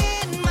me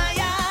in my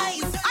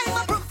eyes. I'm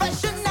a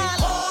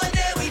professional. All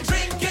day we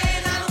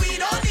drinking and we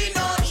don't need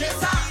no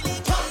chaser.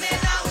 Rum in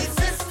our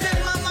system,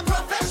 I'm a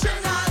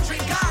professional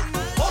drinker.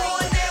 All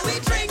day we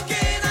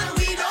drinking and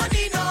we don't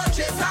need no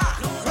chaser.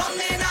 Rum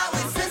in our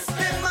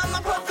system, I'm a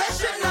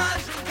professional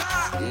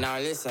drinker. Now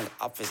listen,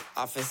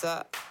 officer,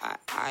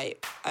 I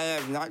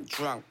am not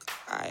drunk.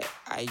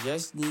 I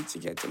just need to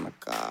get to my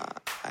car.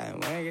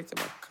 And when I get to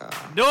my car...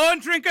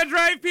 Don't drink and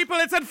drive, people.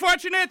 It's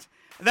unfortunate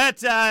that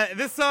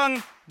this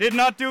song did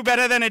not do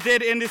better than it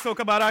did in the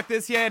Soca Barak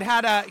this year. It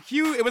had a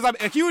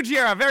huge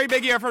year, a very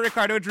big year for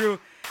Ricardo Drew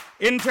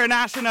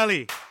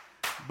internationally.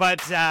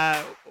 But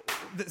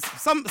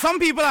some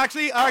people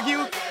actually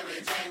argue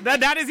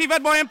that is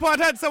even more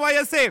important. So what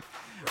you say?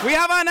 We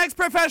have our next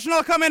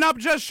professional coming up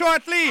just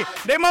shortly.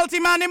 The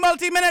multi-man, the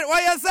multi-minute.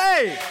 What you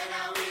say?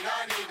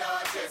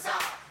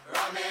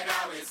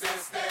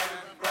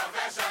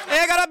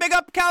 Hey, gotta big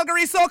up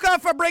Calgary Soca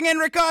for bringing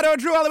Ricardo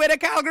Drew all the way to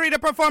Calgary to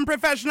perform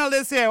professional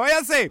this year. What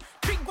you say?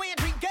 Drink where you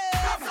drink it.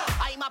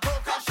 I'm a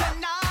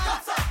professional.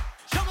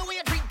 Show me where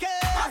you drink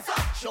it.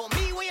 Show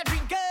me where you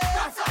drink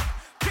it.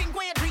 Drink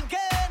where you drink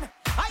it.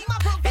 I'm a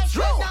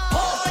professional.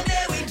 All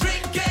day we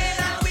drinking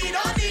and we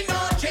don't need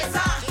no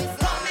chaser.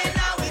 Rum in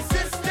our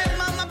system,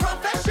 I'm a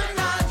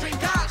professional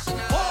drinker.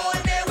 All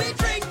day we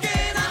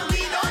drinking and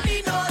we don't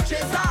need no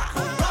chaser.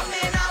 Rum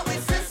in our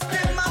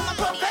system, I'm a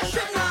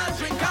professional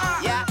drinker.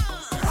 Yeah,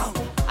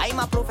 I'm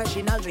a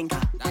professional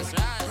drinker. That's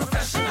right.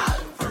 Professional,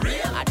 for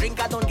real? I drink,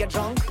 I don't get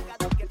drunk.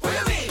 What do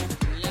you mean?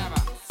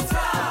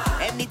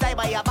 Anytime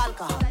I have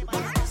alcohol,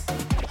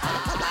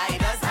 I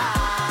just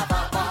have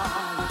a ball.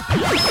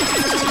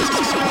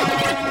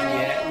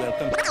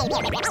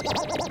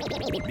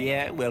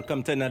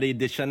 Welcome to another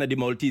edition of the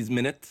Maltese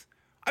Minute.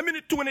 A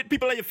minute, 2 minutes,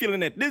 people, are you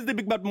feeling it? This is the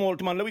Big Bad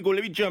Malt, man. Let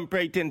me jump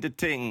right into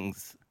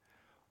things.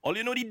 All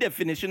you know the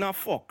definition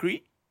of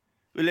fuckery?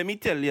 Well, let me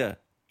tell you.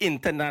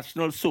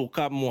 International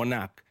Soca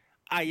Monarch,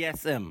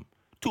 ISM.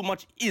 Too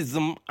much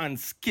ism and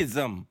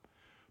schism.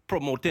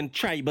 Promoting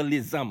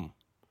tribalism.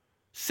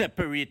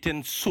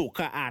 Separating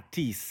soca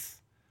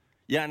artists.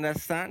 You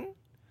understand?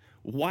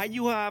 Why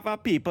you have a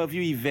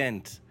pay-per-view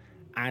event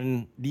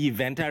and the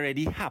event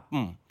already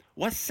happened?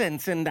 What's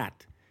sense in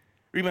that?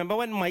 Remember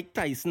when Mike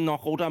Tyson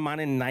knocked out a man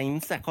in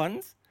 9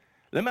 seconds?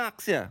 Let me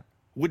ask you,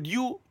 would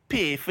you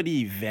pay for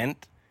the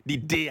event the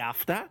day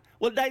after?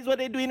 Well, that is what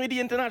they're doing with the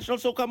International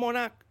Soca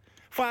Monarch.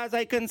 Far as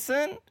I'm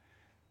concerned,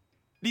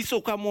 the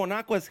Soca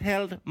Monarch was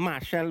held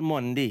Marshall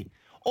Monday.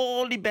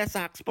 All the best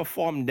acts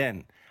performed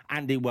then,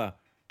 and they were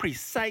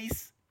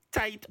precise,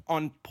 tight,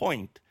 on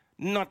point.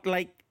 Not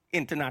like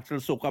International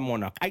Soca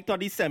Monarch. I thought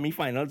the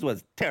semi-finals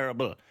was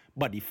terrible,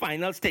 but the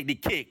finals take the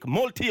cake.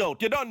 Multi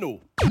out, you don't know.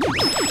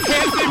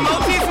 Here's the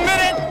Multi's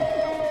Minute.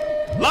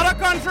 Lot of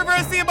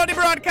controversy about the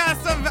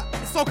broadcast of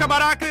Soca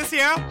Barak this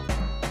year.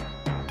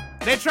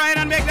 They trying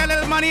to make their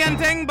little money and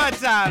thing, but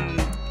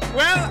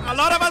well, a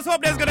lot of us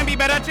hope there's going to be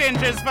better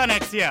changes for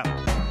next year.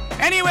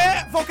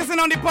 Anyway, focusing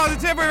on the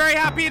positive, we're very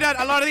happy that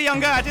a lot of the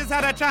younger artists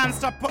had a chance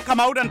to come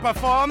out and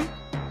perform.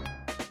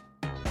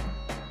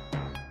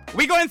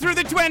 We're going through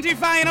the 20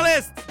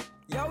 finalists.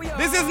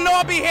 This is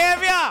No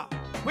Behavior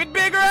with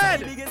Big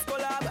Red.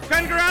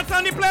 Congrats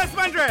on the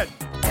placement, Red.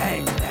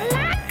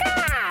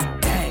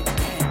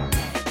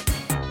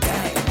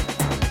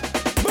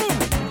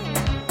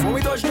 When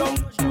we touch down,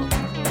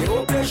 they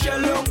won't play shell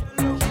long.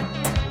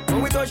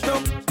 When we touch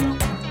down,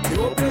 they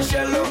won't play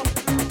shell long.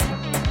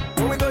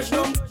 When we touch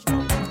down,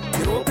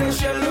 they won't play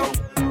shell long.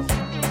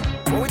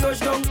 When we touch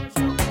down,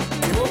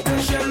 they won't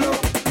play shell long.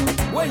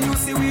 When you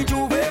see we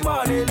Juve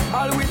morning,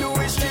 all we do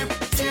is chip.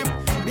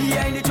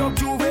 Behind the truck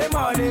Juve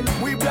morning,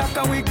 we black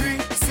and we green.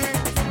 See,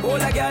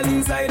 all a girl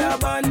inside a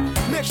band,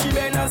 make she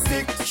bend and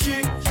stick.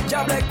 She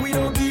job like we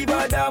don't give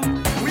a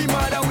damn. We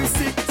mad and we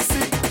sick.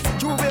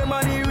 Juve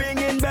money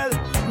ringing bell,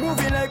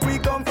 moving like we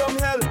come from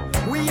hell.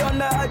 We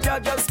under a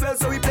jab spell,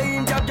 so we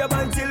playing jab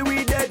until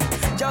we dead.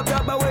 Jab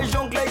always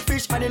junk like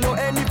fish, and you know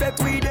any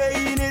effect we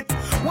day in it.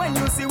 When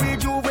you see we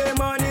Juve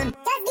morning,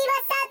 just give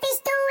us selfish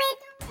to it.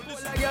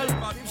 Girl,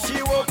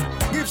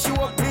 if she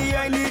walk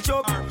behind the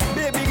truck,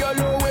 baby girl,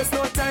 no waste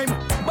no time.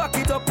 Back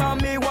it up on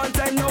me one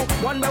time now,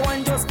 one by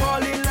one just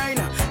fall in line.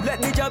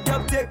 Let me jab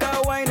take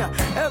a wine.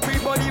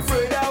 Everybody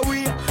afraid that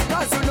we,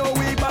 cause you know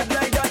we bad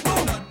like that.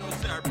 Boom.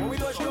 When we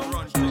touch down,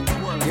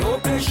 they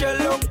won't play shell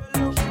long.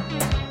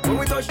 When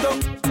we touch down,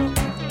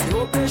 they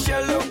won't play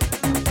shell long.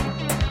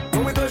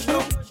 When we touch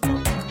down,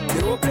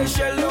 they won't play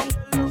shell long.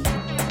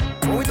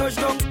 When we touch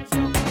down,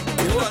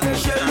 they won't play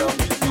shell long.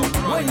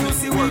 When you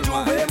see we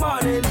Juve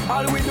morning,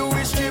 all we do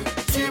is chip.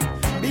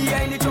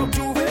 Behind the truck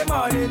Juve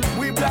morning,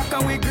 we black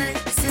and we green.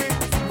 See,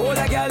 all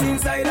a girl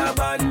inside a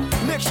band,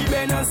 make she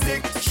bend and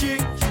stick. She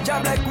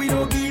job like we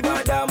don't give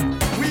a damn.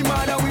 We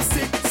mad and we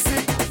sick.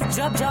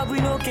 Job we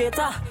no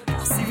cater.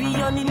 See we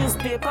on the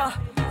newspaper,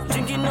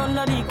 drinking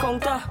under the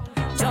counter,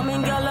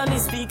 jamming girl on the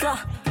speaker.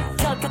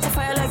 Girl catch a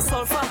fire like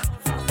sulfur,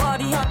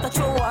 body hot to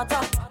throw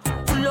water.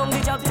 Pull on the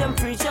job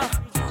temperature.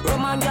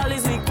 Roman girl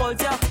is weak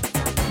culture.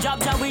 Job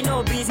we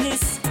no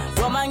business.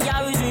 Roman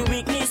girl is we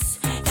weakness.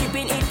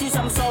 Keeping it is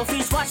some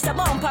selfish. Watch the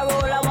bumper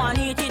roll, I want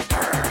eat it.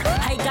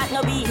 I got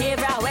no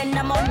behavior when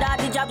I'm under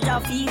the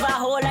job fever.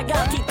 Hold a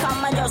girl keep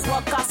calm and just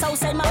walk us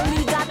outside. Man,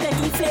 we got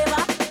plenty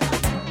flavor.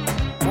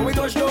 When we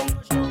touch down,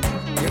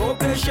 they won't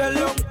play shell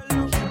long.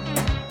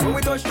 When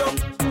we touch down,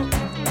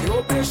 they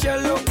won't play shell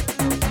long.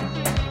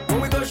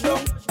 When we touch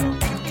down,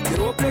 they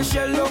won't play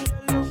shell long.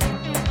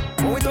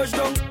 When we touch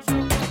down,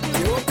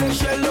 they won't play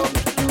shell long.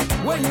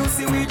 When you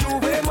see we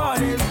Juve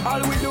morning,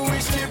 all we do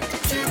is chip.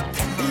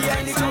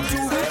 Behind the truck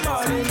Juve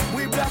morning,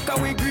 we black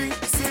and we green.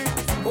 See,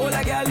 all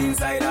a girl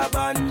inside a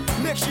band,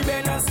 make she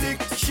bend and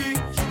stick. She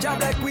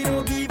job like we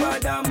don't give a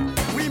damn.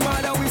 We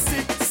mad and we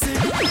sick.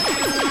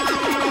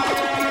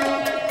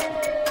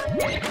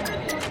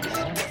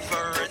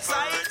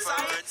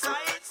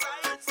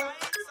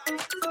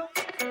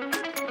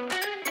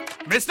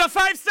 Mr.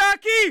 Five Star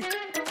Key.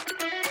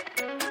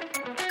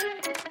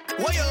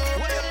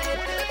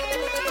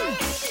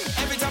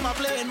 Every time I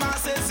play in my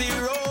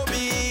zero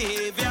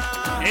behavior.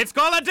 It's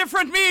called A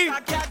Different Me. I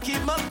can't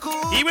keep my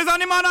cool. He was on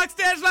the Monarch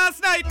stage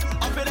last night.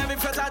 Up in every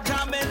fret I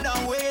jamming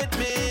down with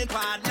me,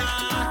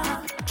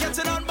 partner.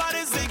 Getting on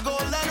bodies, the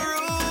golden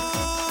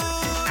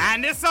rule.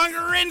 And this song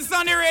rinsed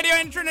on the radio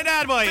in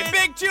Trinidad, boy.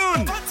 Big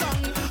tune.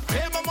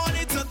 Pay my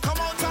money to come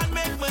out and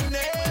make my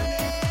name.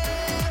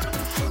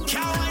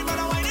 Can't wine, but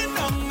I wine it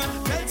down.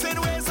 Melting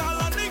waves all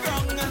on the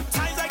ground.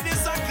 Times like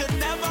this I could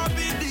never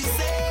be the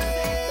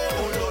same.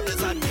 Oh Lord,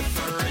 there's a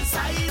different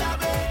side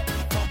of it.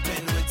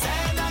 Pumping with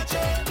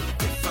energy.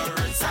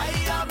 Different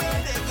side of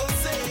it, they go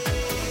say.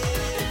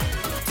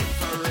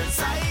 Different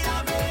side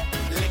of it.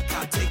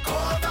 Liquor take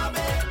over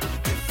me.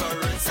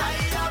 Different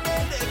side of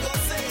it, they go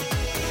say.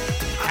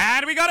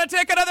 And we gotta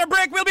take another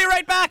break. We'll be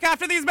right back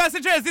after these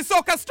messages. The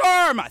Soca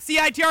Storm,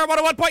 CITR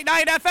 101.9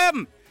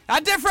 FM. A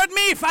Different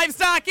Me, Five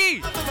Star Key.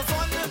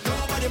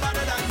 Nobody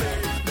better than me.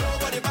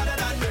 Nobody better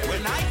than me.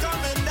 When I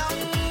coming down.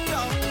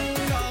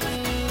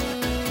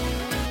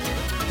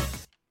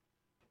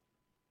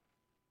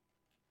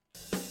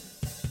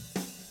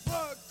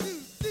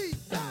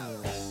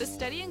 The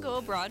Study and Go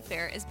Abroad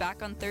Fair is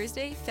back on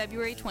Thursday,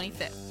 February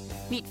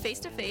 25th. Meet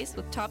face-to-face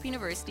with top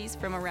universities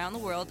from around the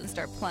world and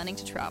start planning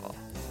to travel.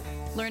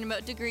 Learn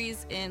about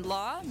degrees in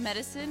law,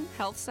 medicine,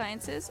 health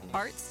sciences,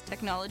 arts,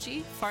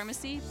 technology,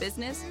 pharmacy,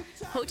 business,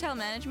 hotel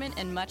management,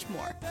 and much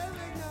more.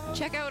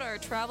 Check out our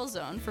travel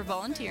zone for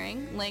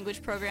volunteering,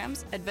 language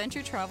programs,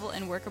 adventure travel,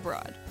 and work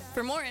abroad.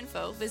 For more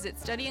info, visit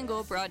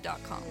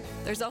studyandgoabroad.com.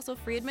 There's also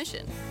free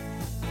admission.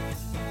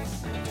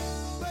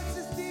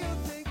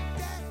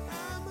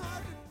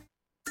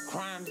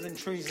 Crimes and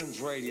Treasons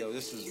Radio,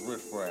 this is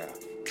Riff Raff.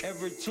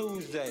 Every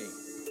Tuesday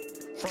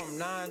from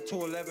 9 to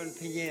 11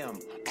 p.m.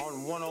 on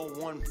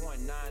 101.9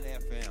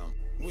 FM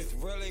with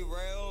Relly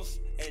Rails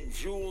and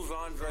Jules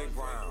Andre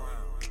Brown.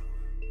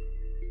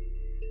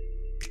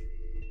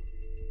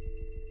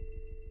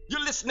 You're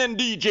listening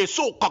DJ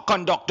Soca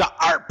Conductor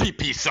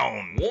RPP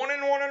Sound.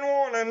 Warning.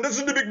 This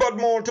is the big bad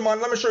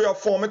multi-man. Let me show you a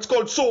form. It's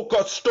called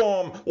Soca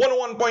Storm.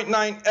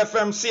 101.9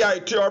 FM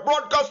CITR.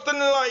 Broadcasting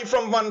live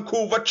from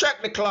Vancouver.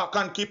 Check the clock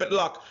and keep it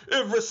locked.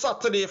 Every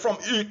Saturday from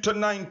 8 to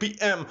 9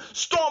 p.m.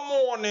 Storm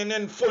warning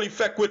in full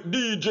effect with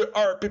DJ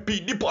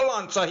RPP. The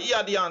Palanza, he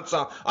had the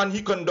answer. And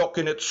he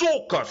conducting it.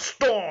 Soca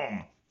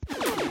Storm.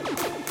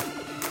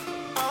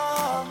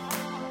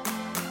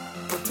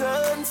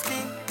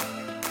 Turnsky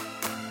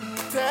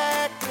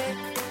technique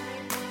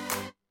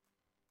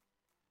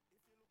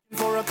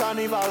for a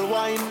carnival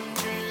wine.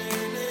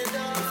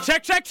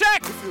 Check.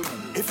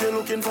 If you're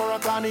looking for a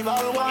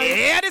carnival wine.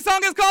 Yeah, the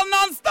song is called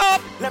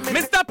Non-Stop.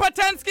 Mr.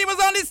 Potensky was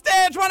on the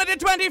stage, one of the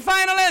 20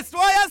 finalists.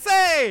 What you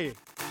say?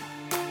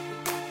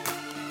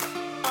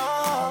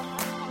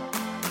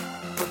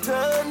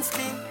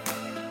 Potensky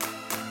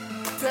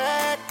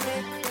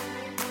technique.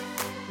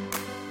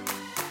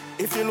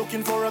 If you're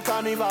looking for a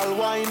carnival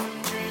wine.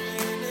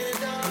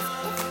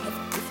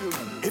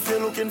 If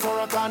you're looking for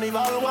a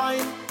carnival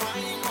wine.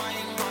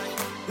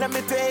 Let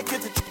me take you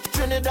to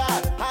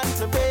Trinidad and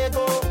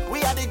Tobago.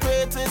 We are the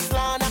greatest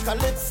land of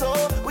Calypso.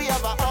 We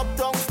have a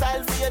uptown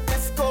style for your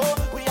disco.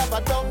 We have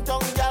a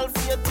downtown gal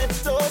for your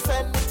tiptoe.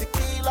 Send me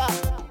tequila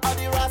or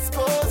the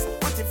Rascals.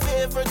 With your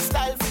favorite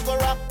style for your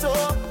rapto.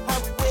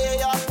 And we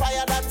way up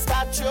higher than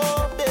statue.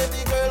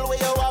 Baby girl, where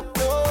you up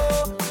to?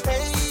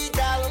 Hey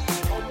gal,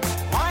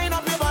 wind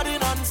up your body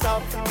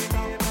non-stop.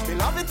 We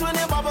love it when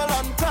you bubble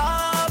on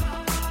top.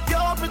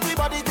 Your pretty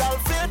body gal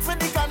fit for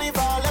the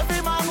carnival.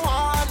 Every man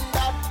want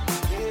that.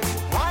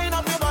 Wind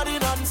up your body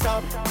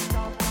non-stop.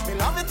 We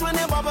love it when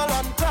you bubble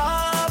on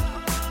top.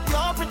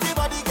 Your pretty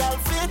body gal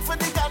fit for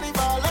the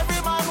carnival.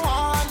 Every man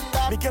want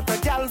that. Me get a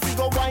gal fi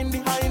go wine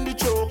behind the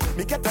show.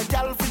 Me get a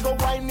gal fi go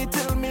wine it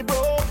till me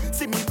bro.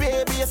 See me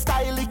baby, your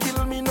style it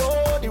kill me no.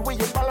 The way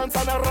you balance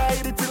and I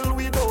ride it till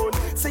we don't.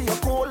 Say you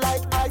cold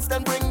like ice,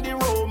 then bring the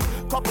rum.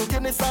 Couple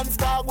Guinness and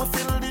Star, we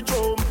fill the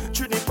drum.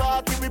 Trini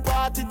party, we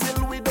party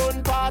till we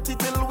done. Party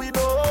till we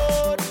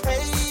done.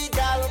 Hey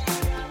gal,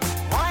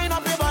 wind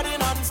up your body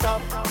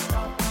non-stop.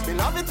 We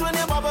love it when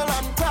you bubble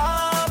on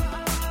top.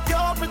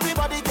 Your pretty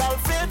body gal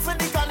fit for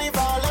the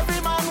carnival. Every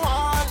man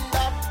want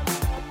that.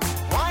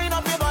 Wind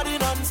up your body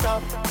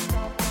non-stop.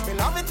 We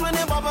love it when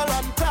you bubble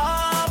on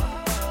top.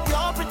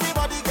 Your pretty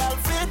body gal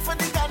fit for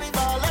the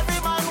carnival. Every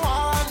man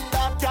want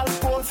that. Gal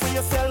pose for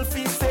your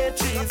selfie, say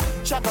cheese.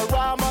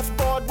 Chakarama's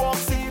boardwalk,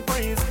 sea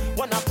breeze.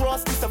 When I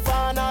cross the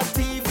savannah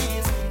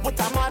TVs. With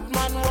a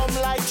madman rum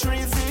like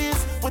treesies.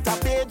 With a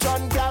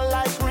Bajan gal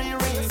like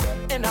Riri.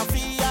 In a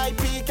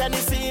VIP, can you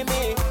see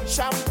me?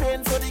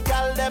 Champagne for the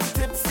gal, them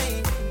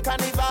tipsy.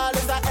 Carnival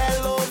is a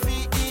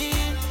L-O-V-E.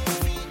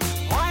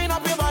 Wind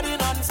up your body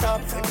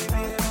non-stop.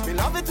 We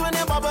love it when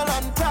you bubble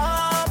on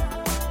top.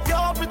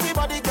 Your pretty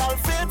body gal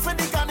fit for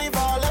the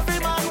carnival. Every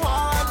man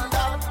want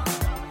that.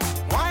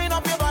 Wind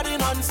up your body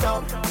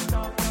non-stop.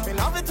 We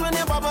love it when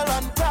you bubble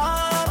on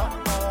top.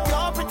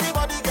 Your pretty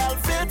body gal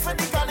fit for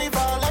the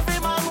carnival. Every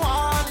man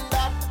want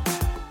that.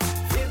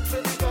 Fit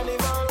for the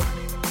carnival.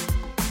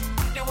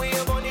 The way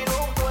your body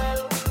look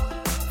well.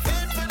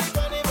 Fit for the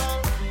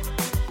carnival.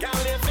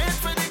 Gal, you fit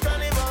for the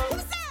carnival.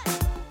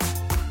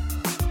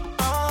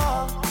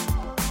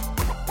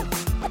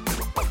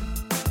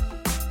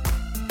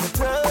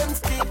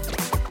 Turnsky.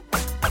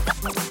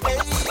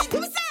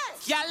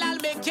 Y'all, I'll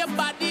make your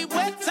body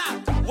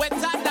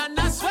wetter than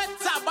a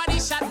sweater. Body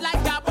shot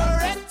like a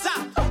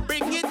Beretta.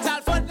 Bring it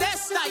all for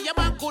Desta. Yeah,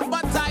 man good,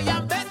 but I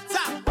am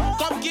better.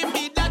 Come give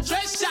me the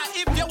treasure.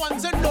 If you want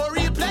to know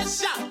real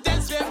pleasure,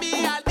 then spare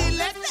me all the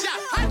lecture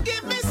and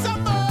give me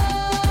some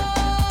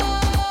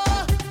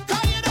more.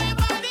 Cause you know your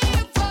body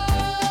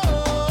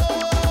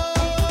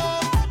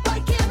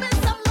but give me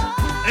some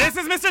more. This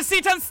is Mr.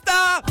 Seaton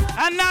Star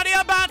and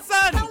Nadia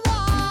Batson.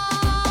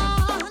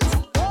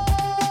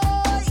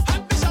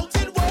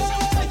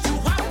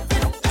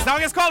 The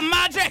song is called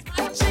Magic.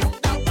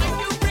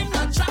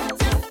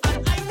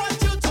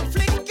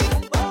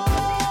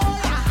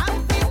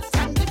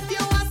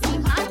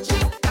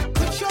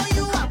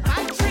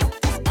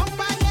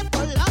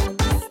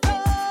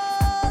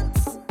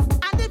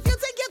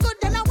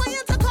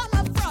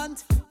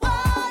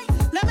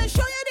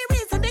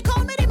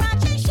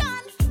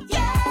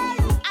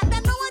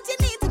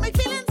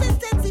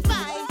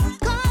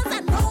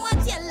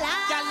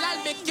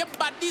 Your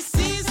body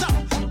seize up,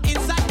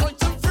 inside going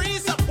to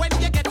freeze up when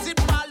you get it,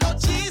 follow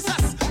Jesus.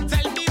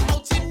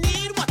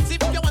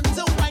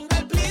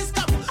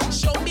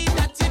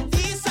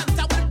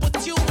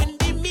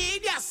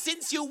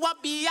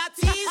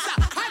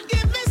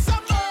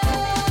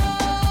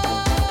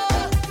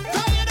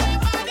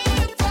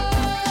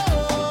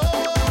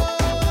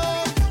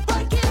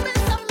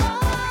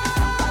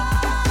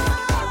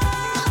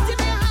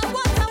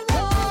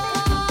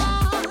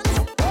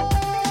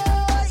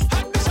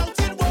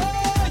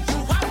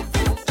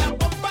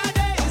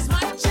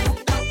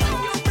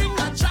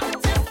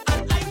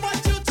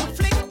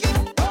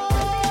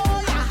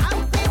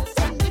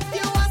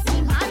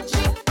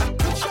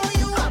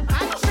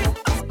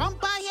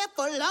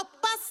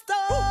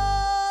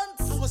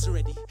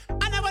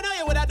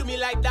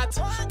 like that.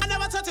 I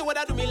never thought you would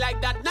do me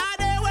like that. Now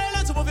they will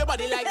learn to move your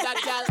body like that,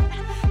 girl.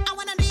 I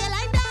wanna do you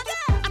like that.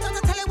 I thought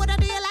to tell you what I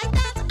do you like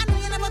that. I know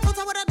you never thought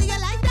I would do you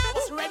like that.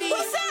 Ready?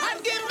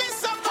 And give me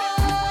some more.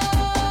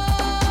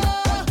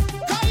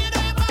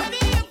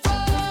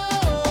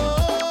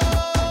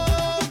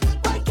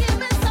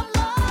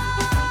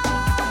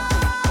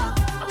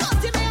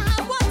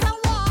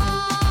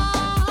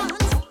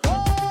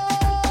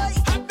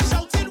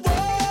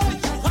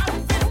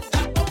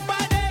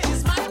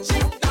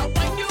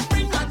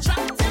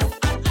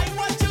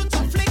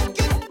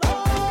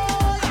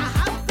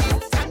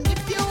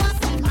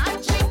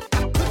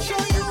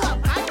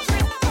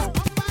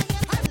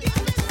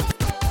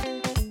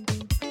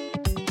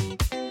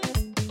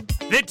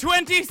 The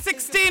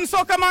 2016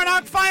 Soca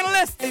Monarch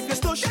finalists.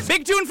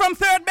 Big tune from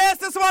third base.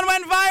 This one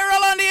went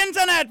viral on the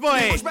internet,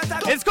 boy.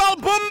 It's called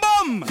Boom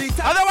Boom,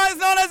 otherwise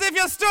known as If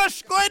You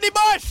Stush, Go in the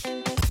Bush.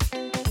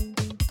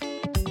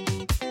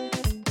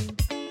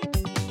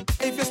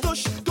 If you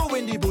stush, go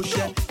in the bush,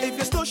 yeah. If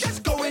you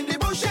stush, go in the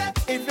bush, yeah.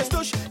 If you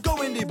stush,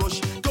 go in the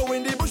bush. Go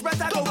in the bush,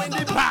 better go in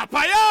the bush.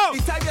 Papa, yo!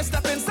 The time you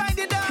step inside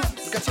the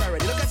dance. Look at you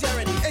already, look at you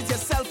already. It's your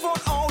cell phone,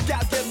 oh,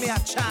 girl, give me a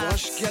chance.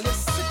 Rush, girl, you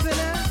sipping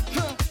it.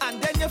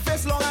 And then your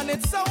face long and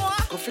it's sour.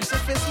 Go fix your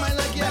face, smile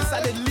like yes.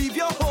 I did leave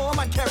your home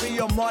and carry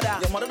your mother.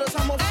 Your mother does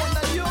have more fun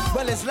than you.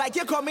 Well, it's like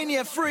you come in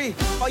here free,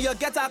 or you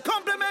get a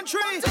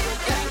complimentary.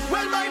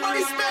 Well, my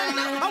money spent.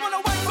 I wanna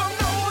wine from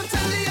now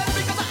till the end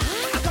because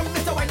I come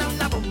with the wine and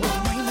na boom boom.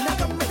 I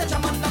come with the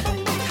jam and na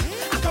boom boom.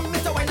 I come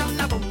with the wine and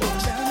na boom boom.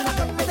 I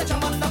come with the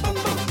jam and na boom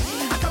boom.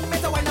 I come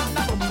with the wine and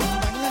na boom boom.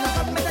 I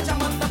come with the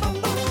jam and na boom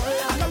boom.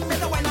 I come with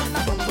the wine and na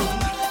boom boom.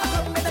 I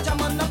come with the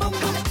jam and na boom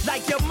boom.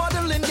 Like you're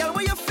modeling, girl,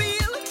 where you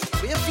feel?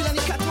 Where you feel any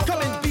cat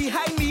coming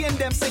behind me in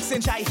them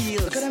 6-inch high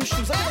heels? Look at them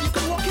shoes. Oh, you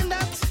can walk in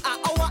that. An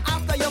hour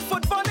after your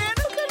foot bunning.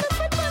 Look at the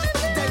foot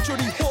bunning. Then through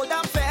the whole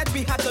damn fed,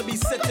 we had to be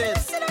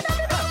sitters.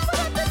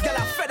 Girl,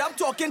 I'm fed up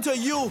talking to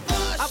you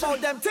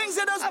about them things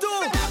you just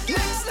do.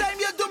 Next time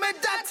you do me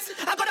that,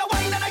 I gotta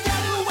wine and I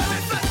get you when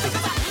we flex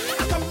because I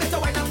come with the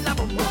wine and na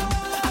boom boom.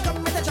 I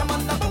come with the jam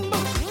and na boom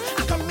boom.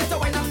 I come with the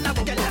wine and na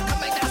boom boom.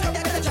 I come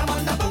with the jam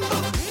and na boom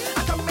boom.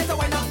 I come with the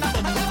wine and na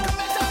boom boom. I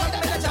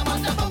come with the jam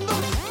and na boom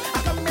boom.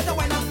 I come with the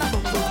wine and na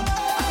boom boom.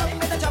 I come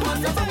with the jam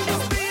and na boom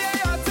boom. It's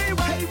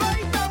B-A-R-T-Y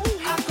right now.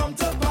 I come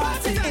to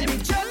party in the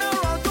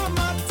general to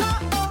matter.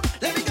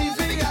 Let me give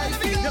you the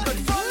IV. You could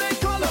fall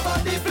like all over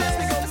the place.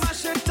 We go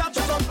mash it up,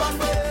 jump and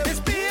roll. It's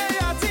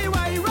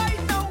B-A-R-T-Y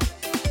right now.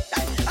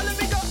 And let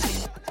me go.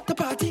 The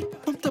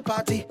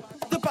party,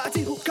 the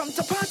party who come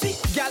to party.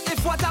 Girl,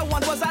 if what I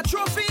want was a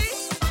trophy,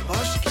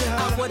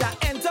 I would have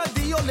entered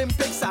the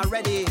Olympics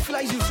already. Feel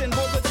like Usain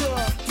Bolt with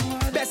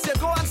you. Best you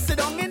go and sit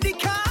down in the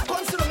car. Go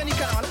and sit down in the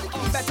car.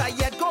 Better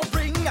yet, go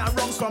bring a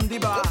rungs from the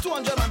bar.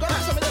 200 man, go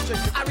have some of them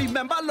drink. I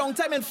remember a long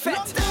time in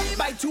Fête.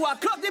 By 2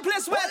 o'clock, the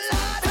place went.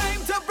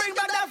 Time to bring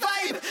back that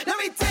vibe. Let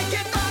me take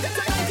it back.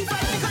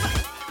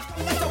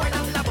 It's a wine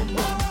and na boom boom.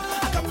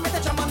 I come with the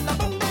jam and na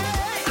boom boom.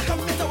 I come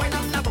with the wine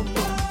and na boom boom.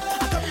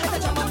 I come with the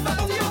jam and na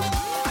boom boom.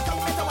 I come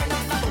with the wine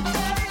and na boom boom.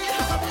 I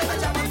come with the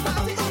jam and na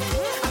boom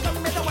boom. I come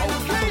with the wine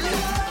and na boom boom.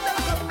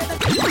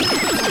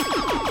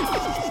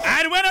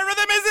 And when a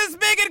rhythm is this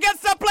big, it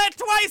gets to play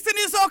twice in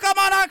the Soca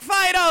Monarch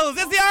finals.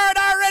 It's the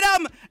R&R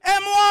Rhythm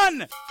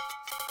M1.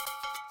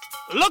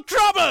 Look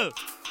trouble.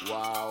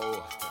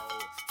 Wow.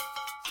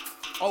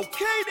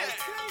 Okay then.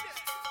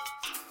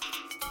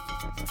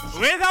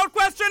 Without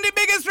question, the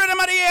biggest rhythm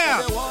of the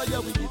year.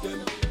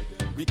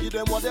 We give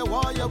them what they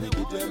want, yeah, we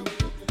give them.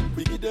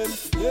 We give them,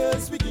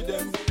 yes, we give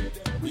them.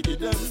 We give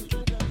them.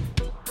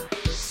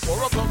 4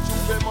 o'clock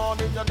Tuesday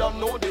morning, you don't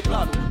know the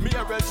plan. Me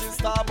a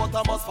register, but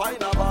I must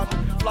find a van.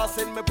 Flash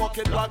in my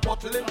pocket, black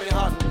bottle in my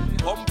hand.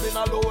 Pumping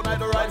alone, I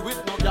don't ride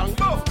with no gang.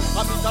 I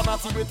meet a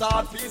natty with a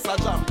hard piece of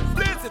jam.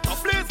 Blaze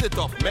it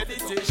up,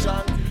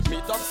 meditation.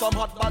 Meet up some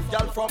hot bad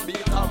girl from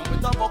Beatham.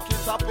 With a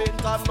bucket of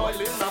paint and oil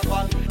in a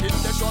pan. In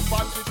the short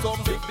pants with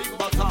some big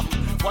bottom.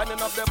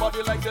 Winding up their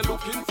body like they're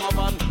looking for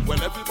man.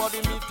 When everybody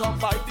meet up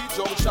by the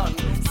junction,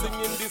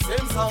 singing the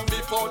same song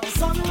before the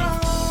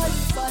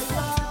sunrise.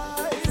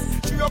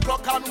 3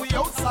 o'clock and we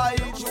outside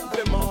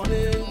Tuesday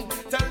morning.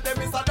 Tell them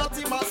it's a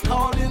dirty mass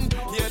calling.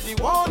 Hear the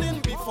warning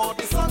before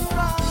the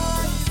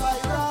sunrise. I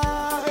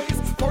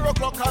rise. 4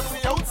 o'clock and we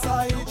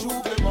outside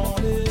Tuesday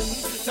morning.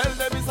 Tell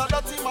them it's a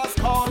dirty mass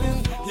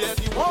calling. Hear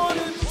the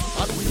warning.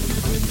 And we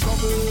give in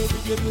trouble. We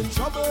give in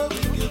trouble. We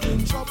give in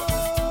trouble.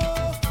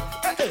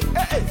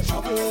 Hey,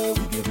 trouble.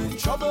 We give in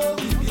trouble.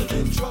 We give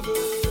in trouble.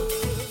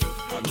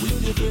 And we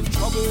give in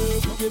trouble.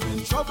 We give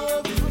in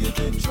trouble. We give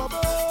in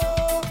trouble.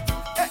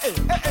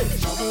 Hey,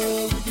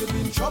 trouble, we give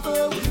in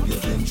trouble, we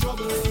give in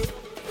trouble.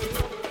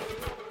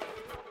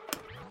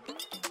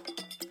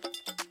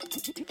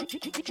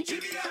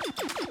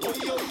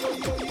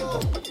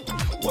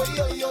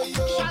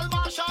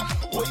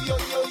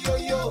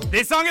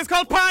 This song is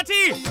called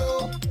Party.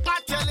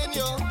 I'm telling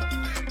you,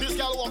 this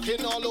girl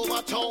walking all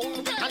over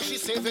town and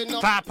she's saving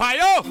up.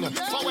 Papayo.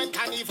 For when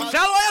carnival.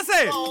 Shall what you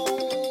say?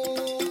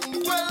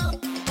 Well,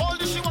 all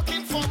this she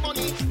working for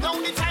money. Now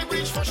the time we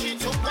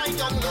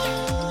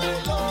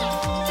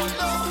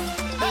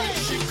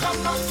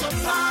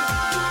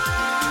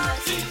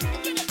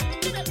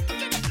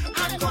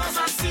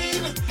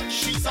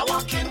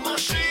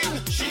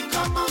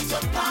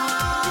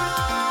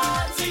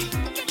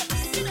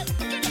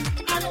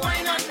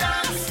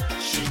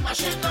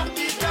mashing up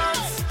the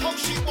dance. How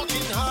she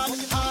working hard,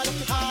 hard,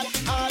 hard,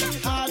 hard,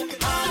 hard,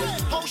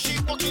 hard. How she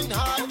working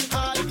hard,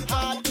 hard,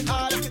 hard,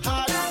 hard,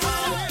 hard,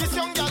 hard. This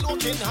young girl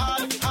working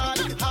hard, hard,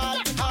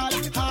 hard,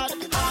 hard, hard,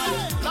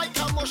 hard. Like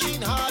a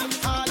machine, hard,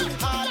 hard,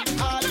 hard,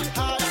 hard,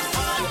 hard,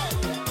 hard.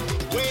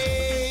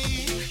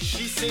 Wait,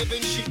 she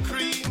saving she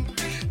cream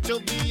to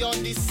be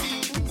on the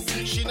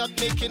scene. She not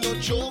making no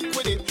joke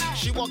with it.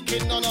 She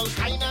working on all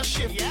kind of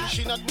shit.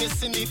 She not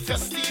missing the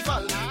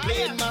festival,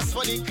 playing mass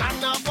for the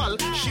carnival.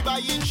 She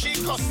buying she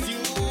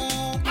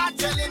costume. I'm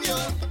telling you,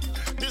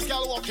 this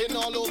girl walking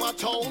all over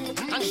town,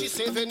 and she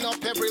saving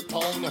up every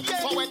pound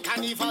for when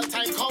carnival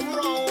time come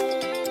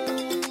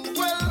round.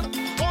 Well,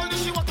 all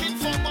this she working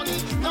for money.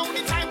 Now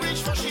the time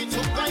reach for she to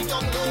ride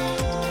down low,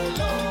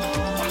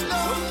 low,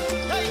 low.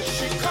 Hey,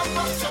 she come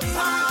up to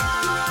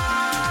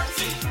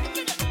party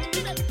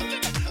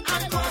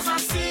and cause a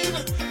scene.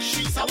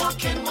 She's a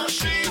walking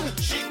machine.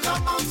 She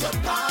come out to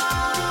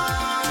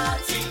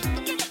party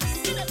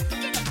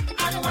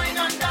and wine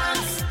and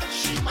dance.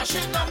 She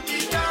mashing up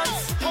the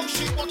dance. How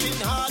she working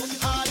hard,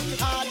 hard,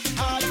 hard,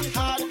 hard,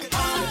 hard,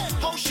 hard.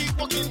 How she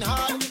working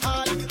hard,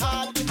 hard,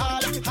 hard,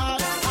 hard,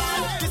 hard,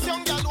 hard. This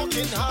young girl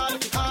working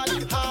hard, hard,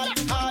 hard,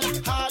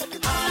 hard, hard,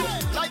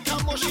 hard. Like a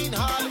machine,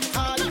 hard,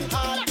 hard,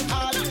 hard,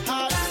 hard,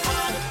 hard,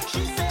 hard.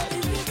 She said,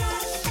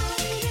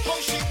 how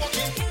she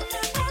working,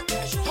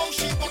 how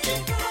she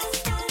working,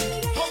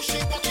 how she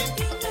working.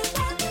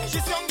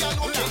 This young girl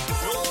working,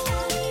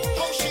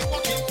 how she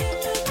working,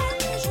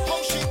 how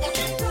she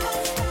working,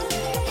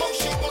 how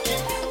she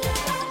working.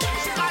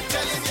 I'm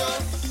telling you,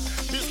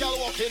 this girl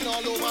walking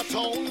all over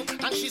town,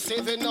 and she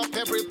saving up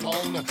every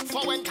pound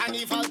for when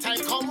carnival time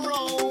come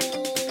round.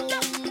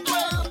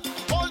 Well,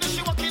 all this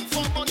she working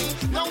for money.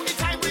 Now the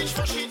time reach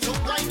for she to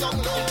ride down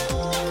low,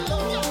 low,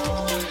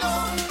 low.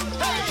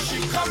 Hey, she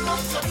come up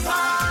to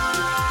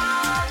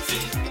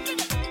party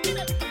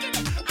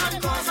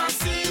and cause a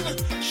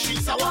scene.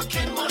 She's a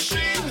walking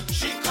machine.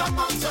 She come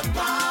up to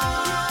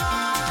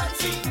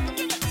party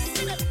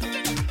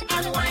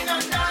and wine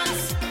and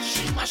dance.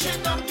 She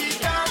mashing up the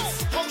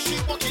dance. How she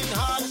working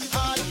hard,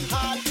 hard,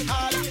 hard,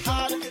 hard,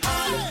 hard,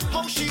 hard.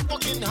 How she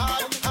working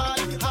hard, hard,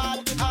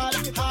 hard, hard,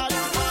 hard,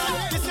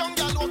 hard. This young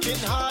girl working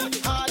hard,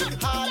 hard,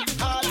 hard,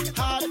 hard,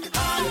 hard,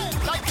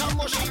 hard. Like a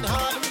machine,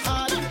 hard,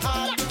 hard,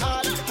 hard,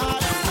 hard,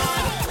 hard,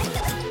 hard.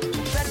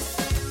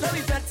 Let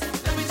me bet,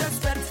 let me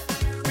just bet.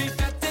 We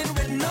betting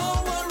with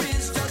no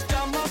worries, just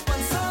jump up on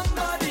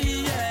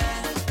somebody,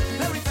 yeah.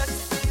 Let me bet,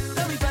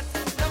 let me bet,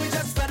 let me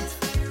just bet.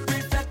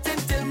 We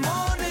betting till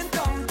morning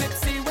come,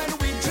 tipsy when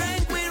we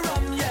drink, we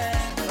rum,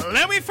 yeah.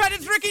 Let me fret,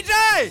 it's Ricky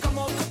J. Come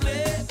on to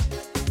play.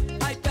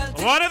 I felt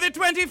it, One of the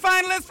 20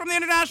 finalists from the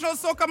International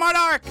Soca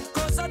Monarch.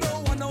 cause I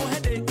don't want no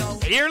headache now.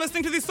 You're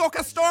listening to the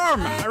Soca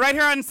Storm right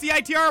here on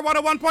CITR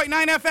 101.9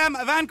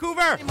 FM,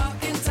 Vancouver.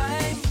 In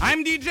time,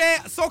 I'm DJ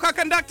Soca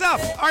Conductor,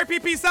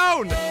 RPP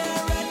Sound,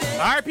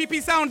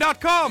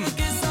 rppsound.com.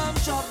 get some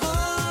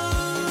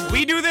trouble.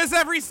 We do this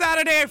every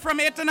Saturday from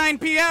 8 to 9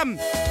 p.m.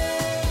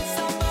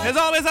 There's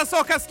always a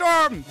Soca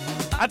Storm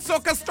at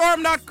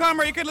socastorm.com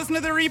where you can listen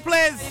to the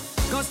replays,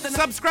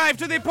 subscribe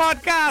to the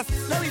podcast,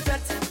 Let me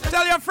bet,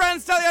 tell your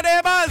friends, tell your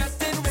neighbors,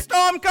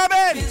 Storm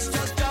coming!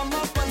 just jump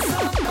up on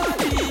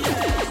somebody,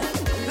 yeah.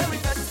 Let me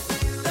bet,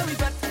 let me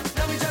bet,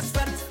 let me just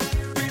bet.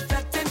 We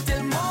betting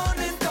till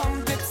morning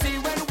come, tipsy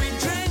when we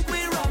drink,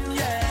 we rum,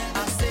 yeah.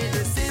 I say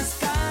this is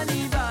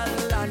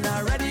carnival, and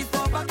I'm ready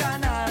for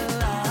bacchanal.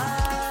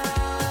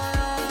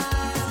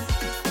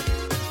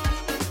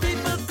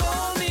 People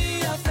call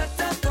me a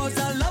feta, cause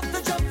I love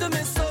to jump to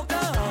Miss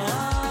Soca.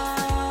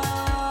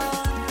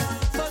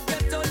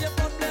 Forget all your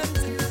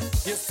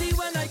problems. You see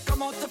when I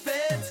come out to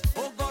play,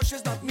 oh gosh,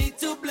 it's not me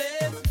to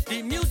blame.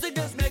 The music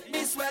does make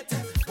me sweat.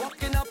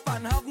 Walking up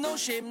and have no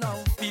shame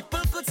now. People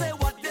could say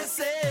what they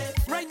say.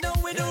 Right now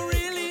it don't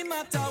really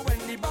matter when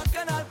the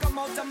bacchanal come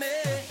out of me.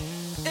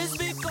 It's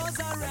because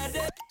I read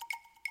it.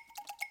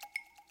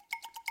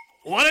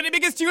 One of the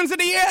biggest tunes of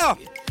the year,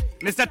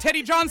 Mr.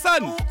 Teddy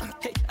Johnson.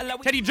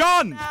 Teddy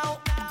John.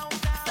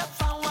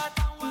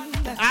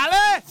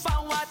 Ale!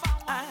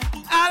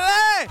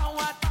 Ale!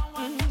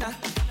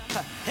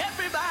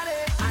 Everybody,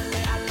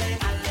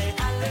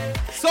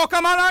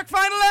 Soca Monarch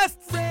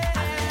finalists.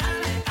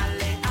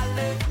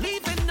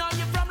 leaving all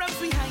your problems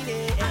behind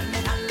it.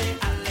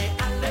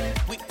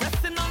 We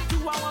pressing on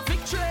to our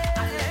victory.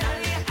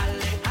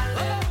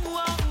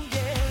 Oh,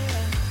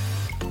 yeah.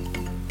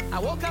 I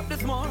woke up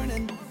this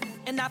morning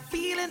and I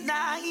feeling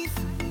nice,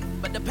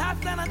 but the path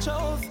that I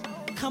chose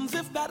comes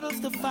with battles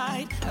to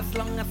fight. As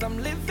long as I'm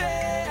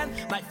living,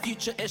 my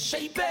future is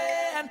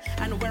shaping,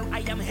 and where I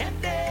am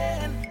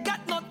heading, got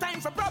no time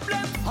for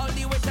problems. Hold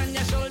the weight on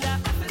your shoulder,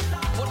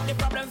 put the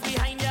problems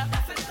behind you.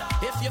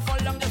 If you fall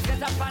down, just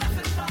get up and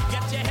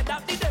get your head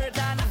out the dirt.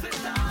 And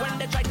when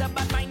they try to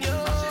badmine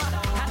you,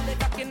 hand the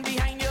back in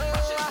behind you.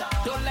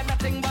 Don't let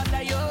nothing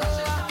bother you.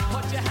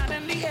 Put your hand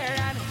in the air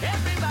and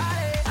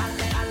everybody,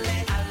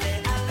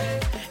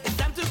 it's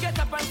time to get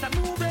up and start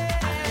moving.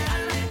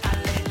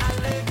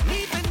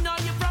 Leaving all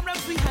your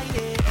problems behind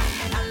it.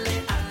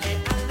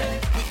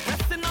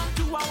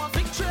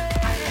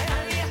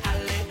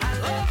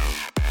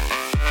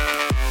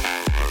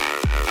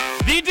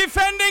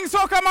 winning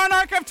Soca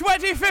Monarch of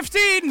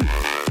 2015.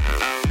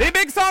 The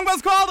big song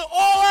was called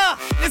Ola.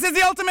 This is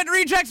the Ultimate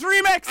Rejects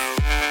remix.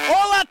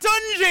 Ola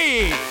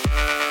Tunji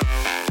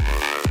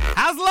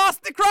has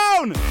lost the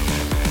crown.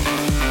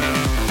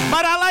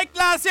 But I liked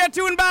last year's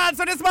tune bad,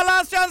 so this is my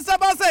last chance to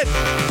bust it.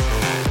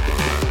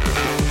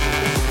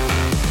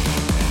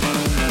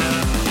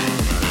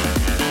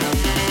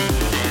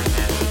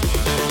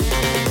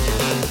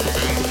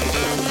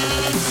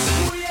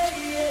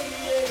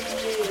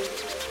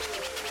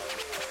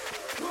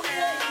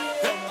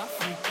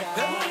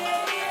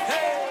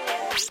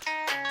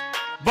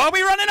 But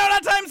we running out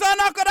of time, so I'm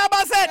not gonna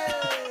bust it.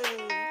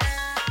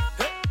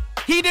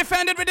 He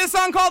defended with this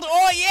song called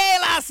Oh Yeah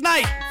last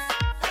night.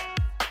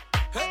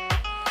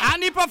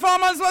 And the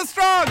performance was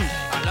strong.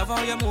 I love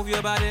how you move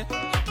your body.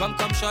 Come,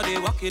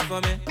 shawty, walk it for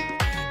me.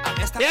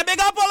 Yeah, big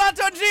up Ola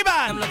Tunji,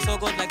 man. Look so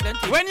good like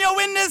plenty. When you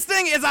win this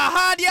thing, it's a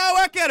hard year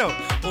work, you know.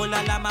 Oh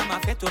la la, mama,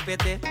 feto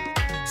pete.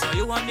 So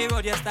you on the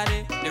road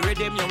yesterday. The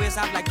rhythm your waist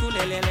up like two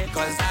lelele.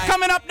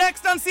 Coming up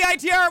next on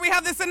CITR, we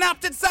have the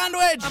synaptic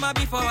sandwich.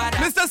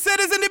 Mr. Sid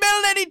is in the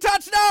building, he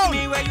touched down.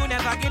 Me where you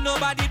never get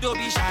nobody, don't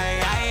be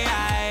shy.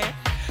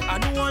 I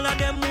know all of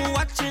them who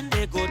watching,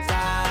 they go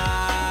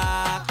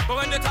talk. But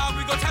when they talk,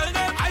 we go tell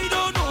them, I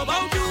don't know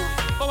about you.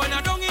 But when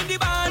I don't in the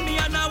band, me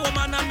and a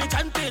woman and me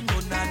chanting, no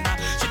nana.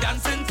 She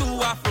dancing to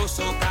Afro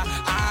soca.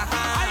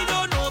 I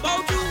don't know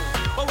about you.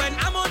 But when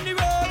I'm on the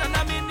road and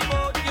I'm in the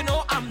mode, you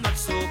know I'm not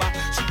sober.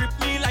 She grip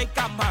me like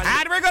I'm mad.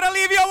 And we're gonna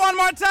leave you one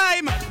more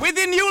time with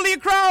the newly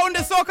crowned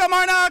Soca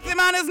Monarch. The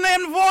man is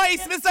named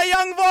Voice, Mr.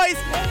 Young Voice.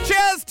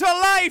 Cheers to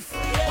life.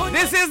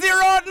 This is the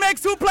Road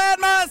Mix. Who played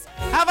mass?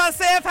 Have a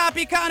safe,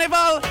 happy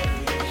carnival.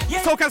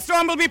 Soca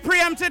Storm will be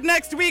preempted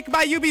next week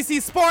by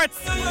UBC Sports.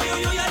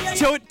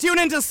 Tune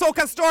into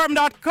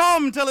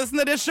SocaStorm.com to listen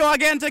to this show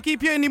again to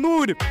keep you in the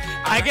mood.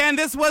 Again,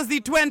 this was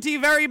the 20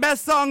 very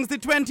best songs, the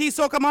 20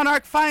 Soca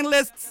Monarch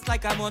finalists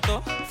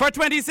for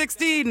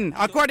 2016,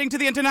 according to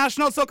the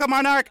International Soca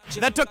Monarch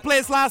that took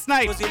place last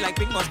night.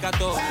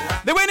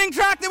 The winning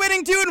track, the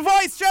winning tune,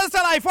 Voice, Cheers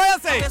to Life.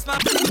 What you say?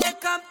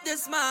 Wake up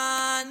this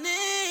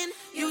morning,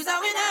 you's a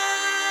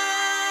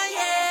winner,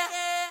 yeah.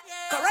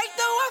 Cause right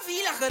now I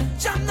feel I could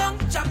jump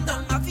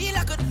down, I feel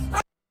I could.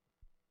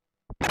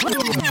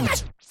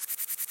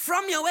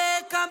 From your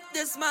wake up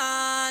this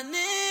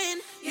morning,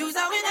 you's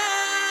a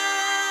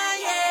winner,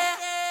 yeah.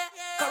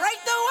 Cause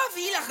right now I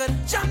feel I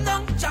could jump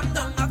down,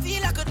 I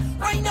feel I could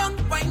wind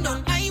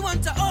down. I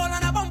want to all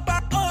on a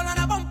bumper,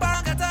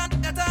 get on.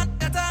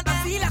 I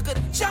feel I could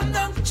jump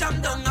down,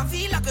 I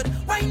feel I could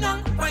wind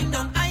down.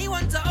 I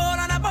want to all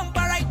on a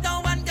bumper right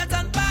now and get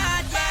on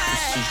bad,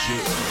 yeah.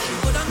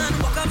 Go down and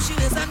walk up, she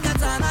waist and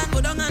get on.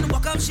 Go down and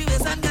walk up, she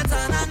waist and get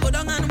on. Go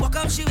down and walk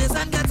up, she waist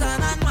and get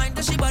on. Mind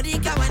that she body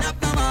can wind up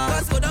no more.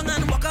 Cause go down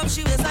and walk up,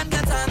 she waist and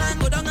get on.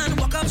 Go down and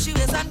walk up, she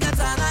waist and get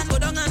on. Go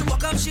down and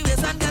walk up, she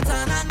waist and get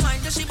on.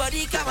 Mind that she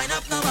body can wind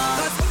up no more.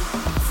 Cause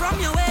from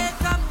your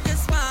wake up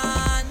this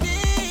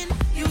morning,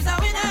 you's a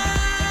winner,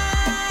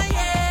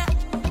 yeah.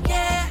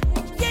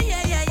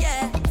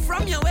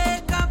 From your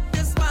wake up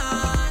this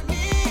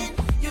morning,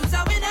 you's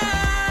a winner,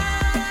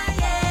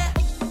 yeah.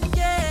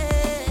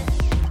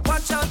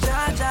 Watch out,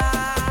 Jaja.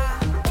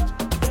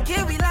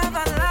 Give we love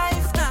and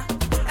life now.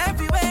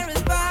 Everywhere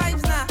is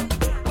vibes now.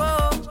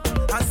 Whoa,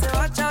 I say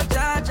watch out,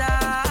 Jaja.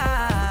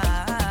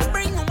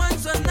 Bring woman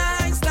so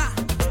nice now.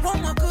 What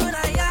more could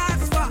I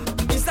ask for?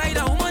 Beside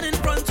a woman in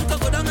front to go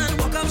down and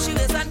walk up, she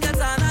waist and get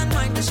on and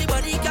mind that she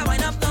body can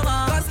wind up no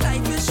more. Cause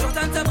life is short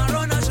and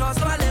tomorrow no sure,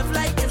 so I live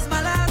like it's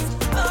my last.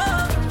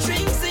 Oh,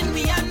 drinks in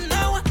me and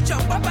now.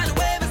 Jump up and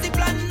wave is the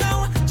plan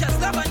now. Just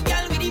love and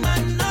girl with the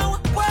man now.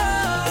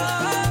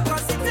 Whoa,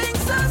 cause it things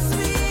so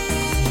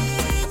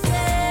sweet,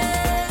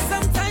 yeah.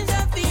 Sometimes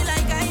I feel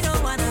like I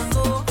don't wanna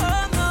go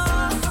home, no.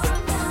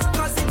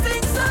 Cause it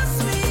things so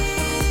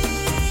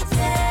sweet,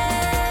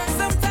 yeah.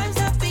 Sometimes I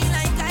feel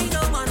like I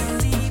don't wanna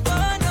leave,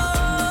 oh no.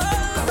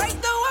 Right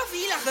now I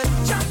feel like a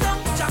jump down.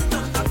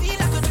 I feel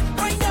like a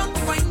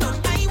wind down.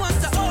 I want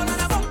to all on a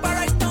bumper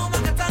right now. I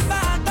got on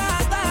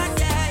bad,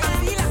 yeah. I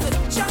feel like a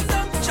jump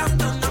down.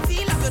 I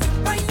feel like a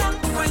wind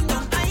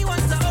down. I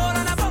want to all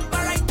on a bumper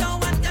right now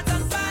and get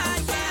on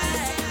bad,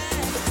 yeah.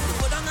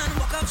 Go down and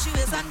walk up, she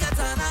waist and get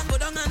on. Go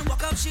down and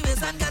walk up, she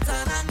waist and get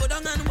on. Go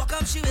down and walk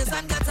up, she waist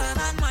and get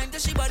on. Mind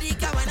that she body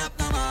can wind up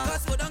no more.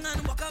 Cause go down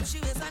and walk up, she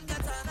waist and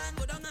get on.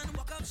 Go down and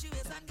walk up, she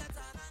waist and get on.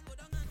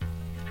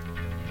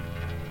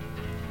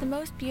 The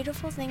most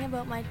beautiful thing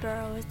about my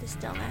borough is the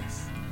stillness.